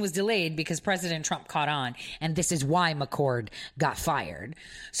sentencing was delayed because President Trump caught on. And this is why McCord got fired.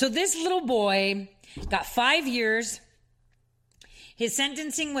 So this little boy got 5 years. His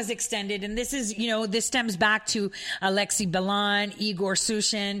sentencing was extended. And this is, this stems back to Alexei Balan, Igor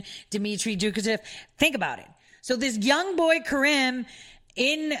Sushin, Dmitry Dukatev. Think about it. So this young boy, Karim,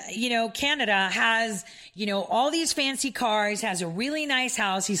 in, Canada has, all these fancy cars, has a really nice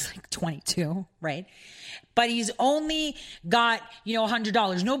house. He's like 22, right? But he's only got,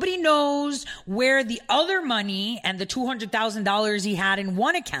 $100. Nobody knows where the other money and the $200,000 he had in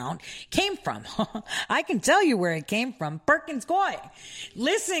one account came from. I can tell you where it came from. Perkins Coie.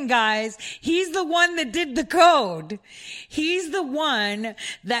 Listen, guys, he's the one that did the code. He's the one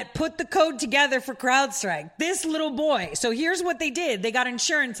that put the code together for CrowdStrike. This little boy. So here's what they did. They got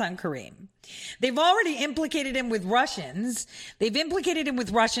insurance on Kareem. They've already implicated him with Russians. They've implicated him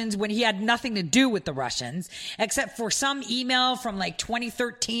with Russians when he had nothing to do with the Russians, except for some email from like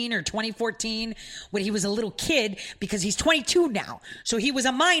 2013 or 2014 when he was a little kid, because he's 22 now. So he was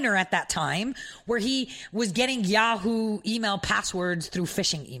a minor at that time, where he was getting Yahoo email passwords through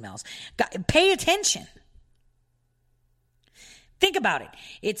phishing emails. Pay attention. Think about it.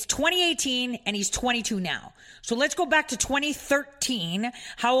 It's 2018 and he's 22 now. So let's go back to 2013.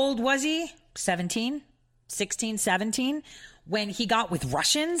 How old was he? 16, 17, when he got with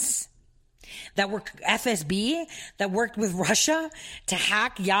Russians that were FSB, that worked with Russia to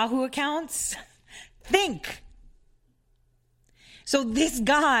hack Yahoo accounts. Think. So this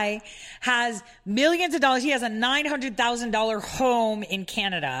guy has millions of dollars. He has a $900,000 home in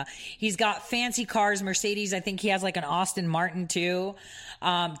Canada. He's got fancy cars, Mercedes. I think he has like an Aston Martin too.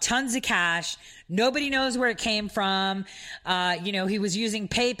 Tons of cash. Nobody knows where it came from. He was using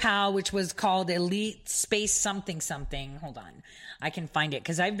PayPal, which was called Elite Space something. Hold on. I can find it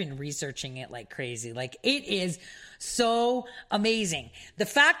because I've been researching it like crazy. Like, it is so amazing. The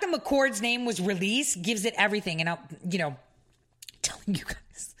fact that McCord's name was released gives it everything. And telling you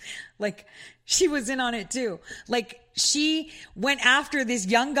guys, like, she was in on it too. Like, she went after this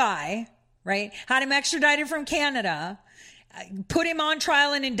young guy, right? Had him extradited from Canada, put him on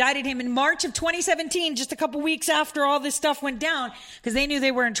trial and indicted him in March of 2017, just a couple weeks after all this stuff went down, because they knew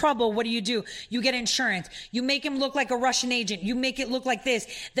they were in trouble. What do? You get insurance. You make him look like a Russian agent. You make it look like this,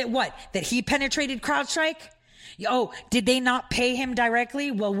 that what? That he penetrated CrowdStrike? Oh, did they not pay him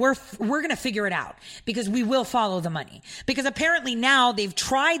directly? Well, we're going to figure it out, because we will follow the money. Because apparently now they've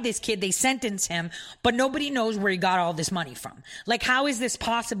tried this kid, they sentenced him, but nobody knows where he got all this money from. Like, how is this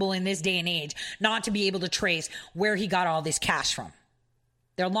possible in this day and age not to be able to trace where he got all this cash from?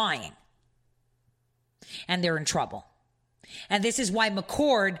 They're lying. And they're in trouble. And this is why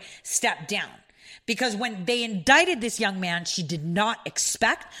McCord stepped down. Because when they indicted this young man, she did not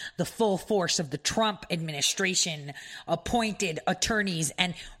expect the full force of the Trump administration appointed attorneys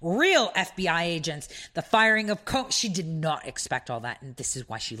and real FBI agents, the firing of she did not expect all that. And this is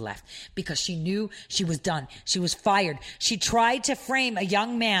why she left, because she knew she was done. She was fired. She tried to frame a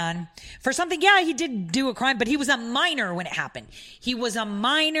young man for something. Yeah, he did do a crime, but he was a minor when it happened. He was a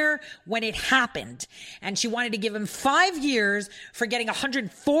minor when it happened. And she wanted to give him 5 years for getting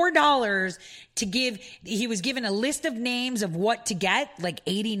 $104 to give. He was given a list of names of what to get, like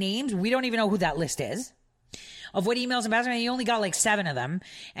 80 names. We don't even know who that list is, of what emails and passwords. He only got like 7 of them,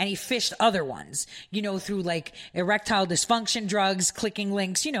 and he fished other ones, through like erectile dysfunction drugs, clicking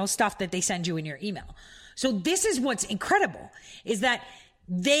links, stuff that they send you in your email. So this is what's incredible, is that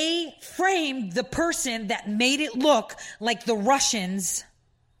they framed the person that made it look like the Russians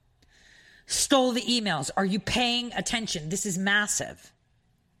stole the emails. Are you paying attention? This is massive.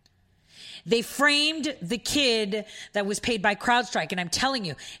 They framed the kid that was paid by CrowdStrike. And I'm telling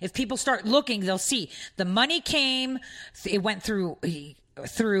you, if people start looking, they'll see the money came, it went through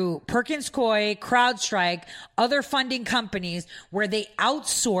Perkins Coie, CrowdStrike, other funding companies where they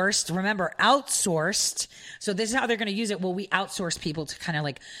outsourced. So this is how they're going to use it. Well, we outsourced people to kind of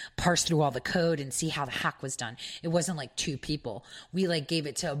like parse through all the code and see how the hack was done. It wasn't like 2 people. We like gave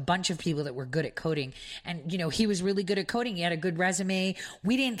it to a bunch of people that were good at coding. And, he was really good at coding. He had a good resume.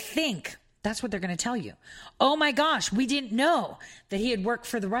 We didn't think. That's what they're going to tell you. Oh my gosh, we didn't know that he had worked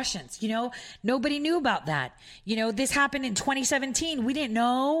for the Russians. Nobody knew about that. This happened in 2017. We didn't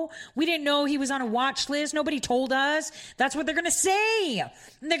know. We didn't know he was on a watch list. Nobody told us. That's what they're going to say. And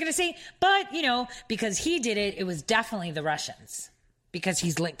they're going to say, but, because he did it, it was definitely the Russians, because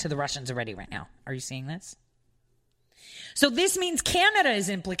he's linked to the Russians already right now. Are you seeing this? So this means Canada is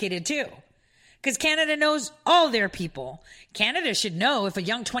implicated too. Because Canada knows all their people. Canada should know if a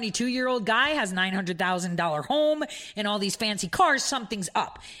young 22-year-old guy has $900,000 home and all these fancy cars, something's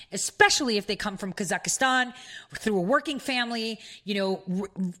up. Especially if they come from Kazakhstan through a working family.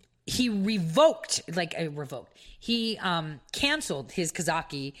 He He canceled his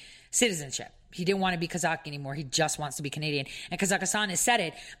Kazakh citizenship. He didn't want to be Kazakh anymore. He just wants to be Canadian. And Kazakhstan has said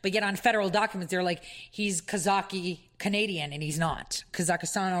it, but yet on federal documents, they're like, he's Kazakh Canadian, and he's not.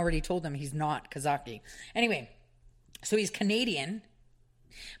 Kazakhstan already told him he's not Kazakh. Anyway, so he's Canadian,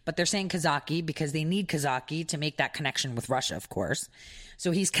 but they're saying Kazakh because they need Kazakh to make that connection with Russia, of course.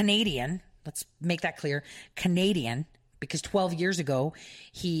 So he's Canadian. Let's make that clear. Canadian, because 12 years ago,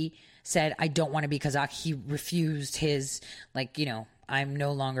 he said, I don't want to be Kazakh. He refused his, I'm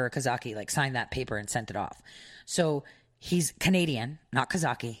no longer a Kazakh, signed that paper and sent it off. So he's Canadian, not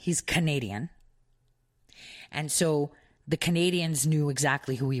Kazakh. He's Canadian. And so the Canadians knew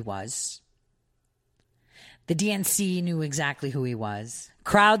exactly who he was. The DNC knew exactly who he was.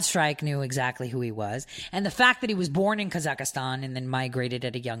 CrowdStrike knew exactly who he was. And the fact that he was born in Kazakhstan and then migrated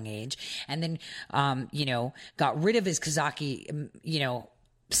at a young age and then, got rid of his Kazakh,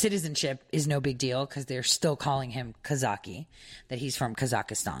 citizenship is no big deal, because they're still calling him Kazakh, that he's from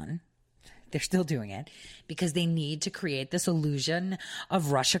Kazakhstan. They're still doing it because they need to create this illusion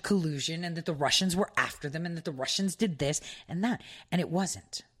of Russia collusion and that the Russians were after them and that the Russians did this and that. And it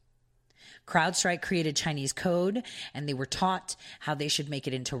wasn't. CrowdStrike created Chinese code, and they were taught how they should make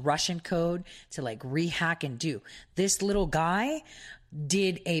it into Russian code to rehack and do. This little guy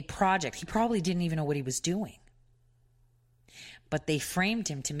did a project. He probably didn't even know what he was doing. But they framed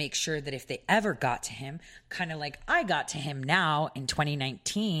him to make sure that if they ever got to him, kind of like I got to him now in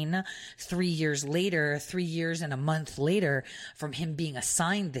 2019, 3 years later, 3 years and a month later from him being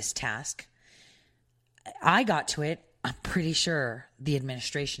assigned this task, I got to it. I'm pretty sure the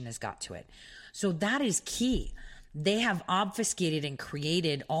administration has got to it. So that is key. They have obfuscated and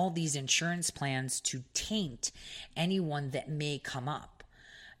created all these insurance plans to taint anyone that may come up.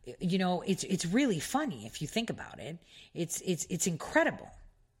 It's really funny if you think about it. It's incredible.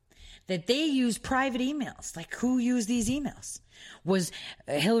 that they used private emails. Like, who used these emails? Was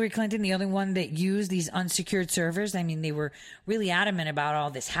Hillary Clinton the only one that used these unsecured servers? I mean, they were really adamant about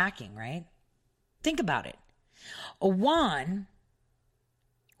all this hacking, right? Think about it. Awan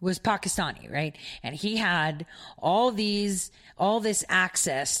was Pakistani, right? And he had all this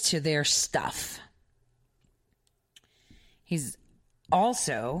access to their stuff. He's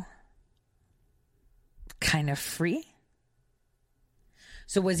also kind of free.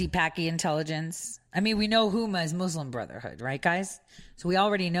 So was he Paki intelligence? I mean, we know Huma is Muslim Brotherhood, right, guys? So we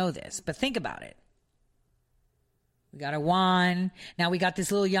already know this, but think about it. We got Awan. Now we got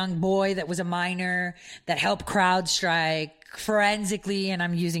this little young boy that was a minor that helped CrowdStrike forensically, and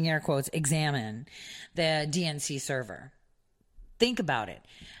I'm using air quotes, examine the DNC server. Think about it.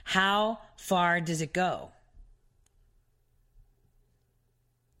 How far does it go?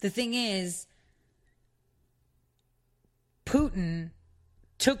 The thing is, Putin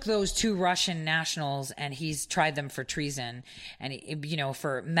took those two Russian nationals and he's tried them for treason and,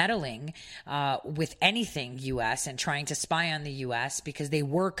 for meddling with anything U.S. and trying to spy on the U.S. because they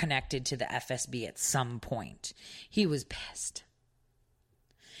were connected to the FSB at some point. He was pissed.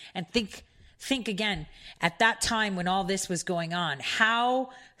 And think again, at that time when all this was going on,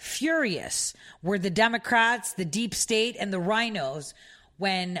 how furious were the Democrats, the deep state, and the rhinos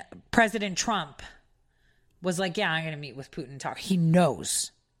when President Trump was like, yeah, I'm going to meet with Putin and talk. He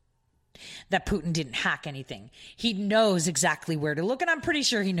knows that Putin didn't hack anything. He knows exactly where to look, and I'm pretty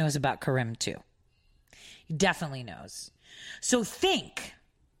sure he knows about Karim too. He definitely knows. So think,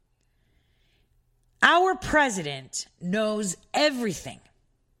 our president knows everything.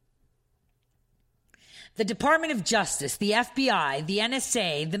 The Department of Justice, the FBI, the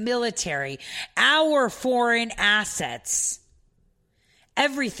NSA, the military, our foreign assets,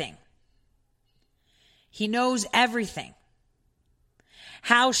 everything. He knows everything.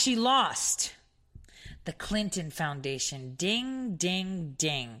 How she lost. The Clinton Foundation. Ding, ding,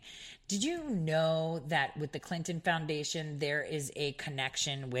 ding. Did you know that with the Clinton Foundation, there is a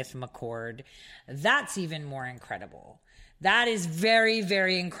connection with McCord? That's even more incredible. That is very,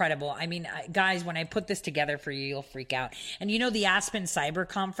 very incredible. I mean, guys, when I put this together for you, you'll freak out. And the Aspen Cyber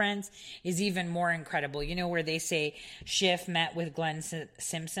Conference is even more incredible. Where they say Schiff met with Glenn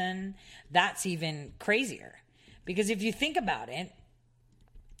Simpson? That's even crazier. Because if you think about it,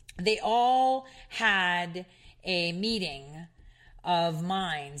 they all had a meeting of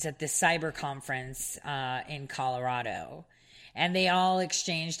minds at this cyber conference in Colorado. And they all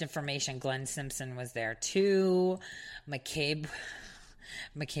exchanged information. Glenn Simpson was there too.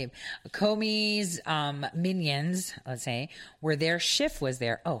 Comey's minions, let's say, were there. Schiff was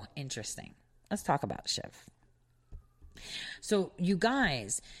there. Oh, interesting. Let's talk about Schiff. So, you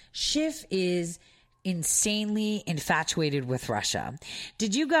guys, Schiff is insanely infatuated with Russia.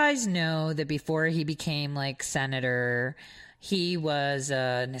 Did you guys know that before he became senator, he was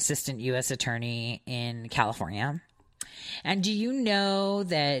an assistant U.S. attorney in California? And do you know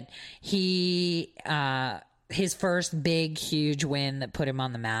that his first big, huge win that put him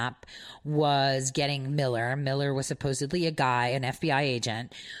on the map was getting Miller. Miller was supposedly a guy, an FBI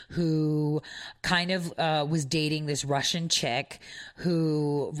agent, who kind of was dating this Russian chick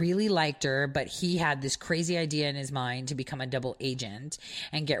who really liked her, but he had this crazy idea in his mind to become a double agent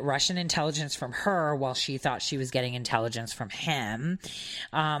and get Russian intelligence from her while she thought she was getting intelligence from him.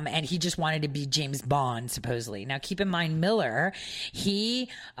 And he just wanted to be James Bond, supposedly. Now, keep in mind, Miller,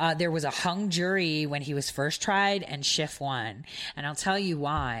 there was a hung jury when he was first tried, and Schiff won. And I'll tell you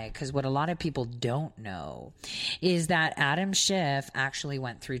why, because what a lot of people don't know is that Adam Schiff actually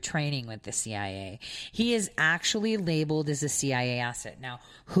went through training with the CIA. He is actually labeled as a CIA asset. Now,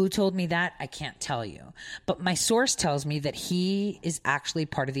 who told me that? I can't tell you. But my source tells me that he is actually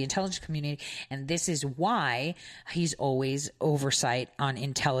part of the intelligence community, and this is why he's always oversight on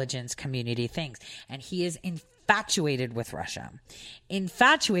intelligence community things. And he is infatuated with Russia. In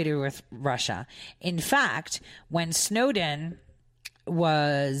fact, when Snowden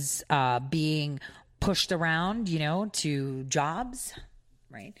was being pushed around, to jobs,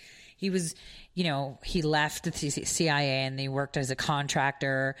 right? He was, he left the CIA and he worked as a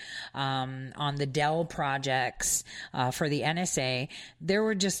contractor on the Dell projects for the NSA. There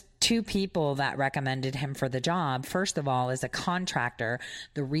were just two people that recommended him for the job. First of all, as a contractor,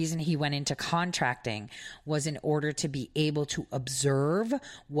 the reason he went into contracting was in order to be able to observe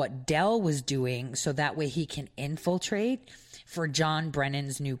what Dell was doing so that way he can infiltrate for John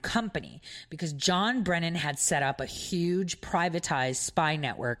Brennan's new company, because John Brennan had set up a huge privatized spy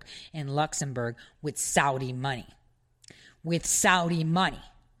network in Luxembourg with Saudi money.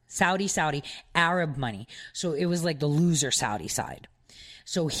 Saudi Arab money. So it was like the loser Saudi side.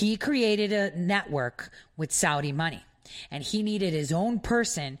 So he created a network with Saudi money, and he needed his own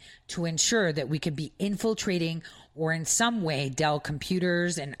person to ensure that we could be infiltrating or in some way Dell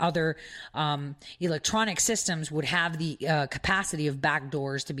computers and other electronic systems would have the capacity of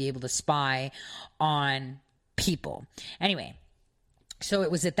backdoors to be able to spy on people. Anyway, so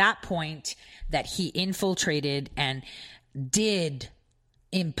it was at that point that he infiltrated and did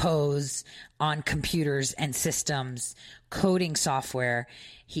impose on computers and systems coding software.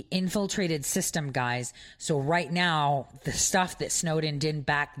 He infiltrated system guys. So right now, the stuff that Snowden did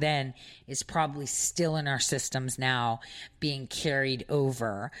back then is probably still in our systems now, being carried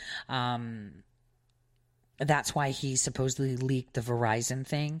over. That's why he supposedly leaked the Verizon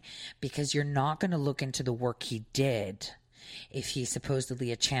thing, because you're not going to look into the work he did if he's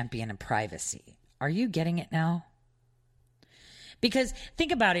supposedly a champion of privacy. Are you getting it now? Because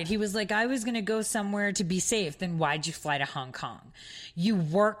think about it. He was like, I was going to go somewhere to be safe. Then why'd you fly to Hong Kong? You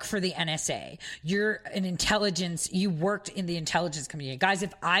work for the NSA. You're an intelligence. You worked in the intelligence community. Guys,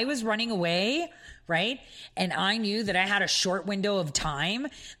 if I was running away, right, and I knew that I had a short window of time,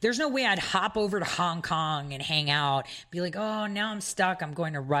 there's no way I'd hop over to Hong Kong and hang out, be like, oh, now I'm stuck. I'm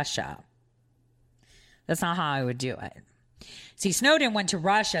going to Russia. That's not how I would do it. See, Snowden went to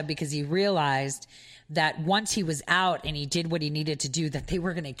Russia because he realized that once he was out and he did what he needed to do, that they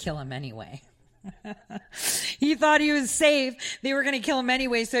were going to kill him anyway. He thought he was safe. They were going to kill him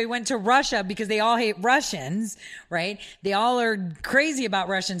anyway. So he went to Russia because they all hate Russians, right? They all are crazy about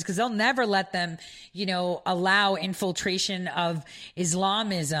Russians because they'll never let them, allow infiltration of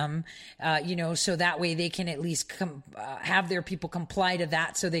Islamism, so that way they can at least have their people comply to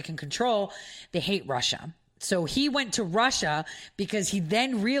that so they can control. They hate Russia. So he went to Russia because he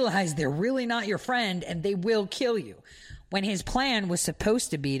then realized they're really not your friend and they will kill you. When his plan was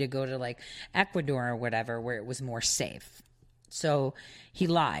supposed to be to go to like Ecuador or whatever, where it was more safe. So he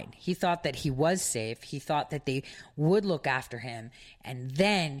lied. He thought that he was safe. He thought that they would look after him. And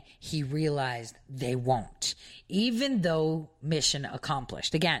then he realized they won't, even though mission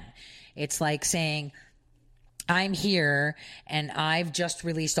accomplished. Again, it's like saying, I'm here and I've just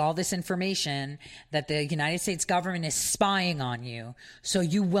released all this information that the United States government is spying on you. So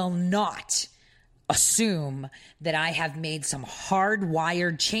you will not assume that I have made some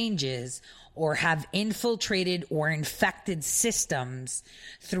hardwired changes or have infiltrated or infected systems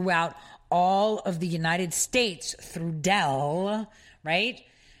throughout all of the United States through Dell, right?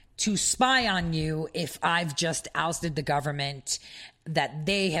 To spy on you if I've just ousted the government, that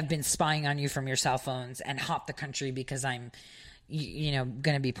they have been spying on you from your cell phones and hopped the country because I'm, going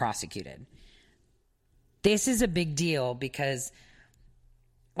to be prosecuted. This is a big deal because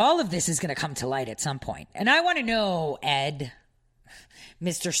all of this is going to come to light at some point. And I want to know, Ed,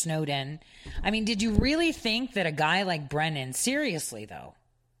 Mr. Snowden, did you really think that a guy like Brennan, seriously though,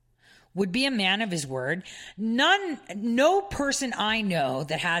 would be a man of his word? No person I know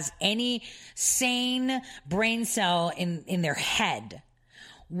that has any sane brain cell in their head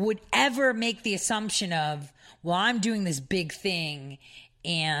would ever make the assumption of, well, I'm doing this big thing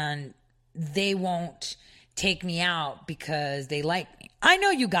and they won't take me out because they like me. I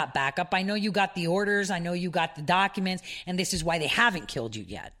know you got backup. I know you got the orders. I know you got the documents. And this is why they haven't killed you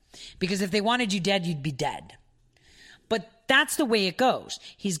yet. Because if they wanted you dead, you'd be dead. But that's the way it goes.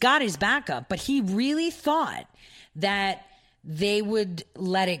 He's got his backup, but he really thought that they would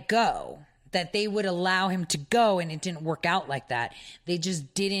let it go, that they would allow him to go, and it didn't work out like that. They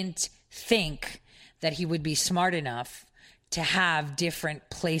just didn't think that he would be smart enough to have different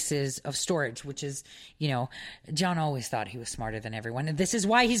places of storage, which is, John always thought he was smarter than everyone. And this is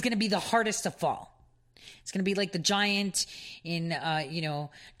why he's going to be the hardest to fall. It's going to be like the giant in,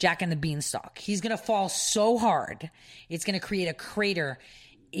 Jack and the Beanstalk. He's going to fall so hard, it's going to create a crater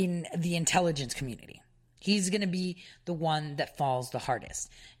in the intelligence community. He's going to be the one that falls the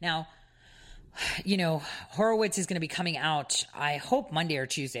hardest. Now, Horowitz is going to be coming out, I hope Monday or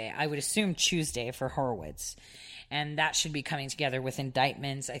Tuesday. I would assume Tuesday for Horowitz. And that should be coming together with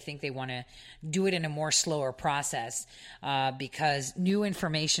indictments. I think they want to do it in a more slower process because new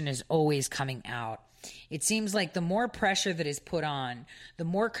information is always coming out. It seems like the more pressure that is put on, the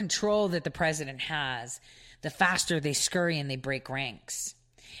more control that the president has, the faster they scurry and they break ranks.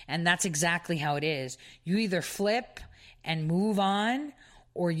 And that's exactly how it is. You either flip and move on,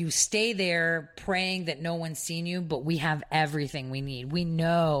 or you stay there praying that no one's seen you, but we have everything we need. We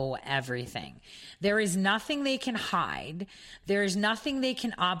know everything. There is nothing they can hide. There is nothing they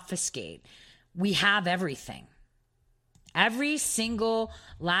can obfuscate. We have everything. Every single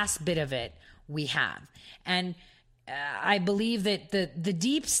last bit of it we have. And I believe that the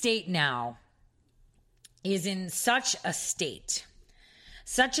deep state now is in such a state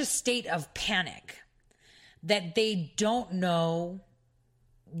such a state of panic that they don't know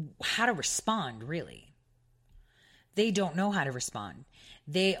how to respond, really. They don't know how to respond.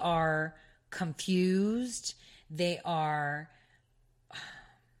 They are confused. They are,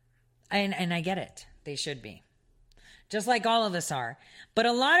 and I get it. They should be. Just like all of us are. But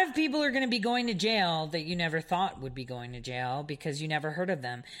a lot of people are going to be going to jail that you never thought would be going to jail because you never heard of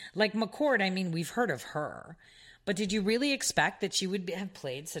them. Like McCord, I mean, we've heard of her. But did you really expect that she would have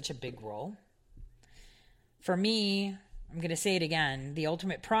played such a big role? For me, I'm going to say it again. The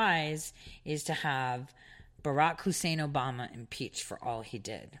ultimate prize is to have Barack Hussein Obama impeached for all he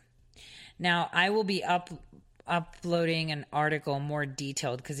did. Now, I will be uploading an article more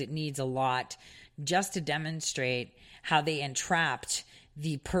detailed because it needs a lot just to demonstrate how they entrapped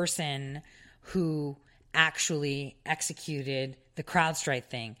the person who actually executed the CrowdStrike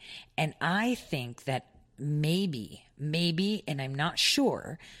thing. And I think that maybe, and I'm not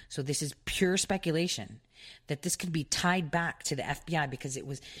sure, so this is pure speculation, that this could be tied back to the FBI because it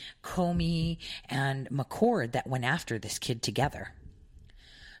was Comey and McCord that went after this kid together.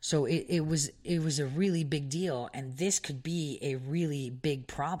 So it was a really big deal, and this could be a really big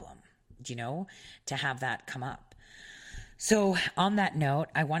problem, to have that come up. So on that note,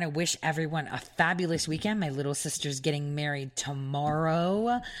 I want to wish everyone a fabulous weekend. My little sister's getting married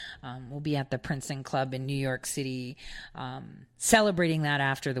tomorrow. We'll be at the Princeton Club in New York City, celebrating that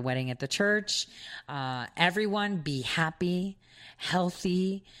after the wedding at the church. Everyone be happy,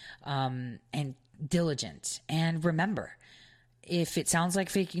 healthy, and diligent. And remember, if it sounds like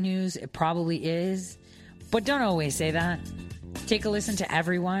fake news, it probably is. But don't always say that. Take a listen to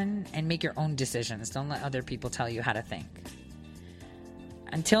everyone and make your own decisions. Don't let other people tell you how to think.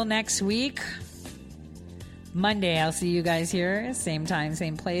 Until next week, Monday, I'll see you guys here. Same time,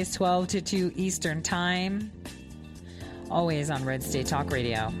 same place, 12 to 2 Eastern Time. Always on Red State Talk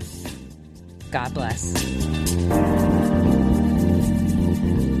Radio. God bless.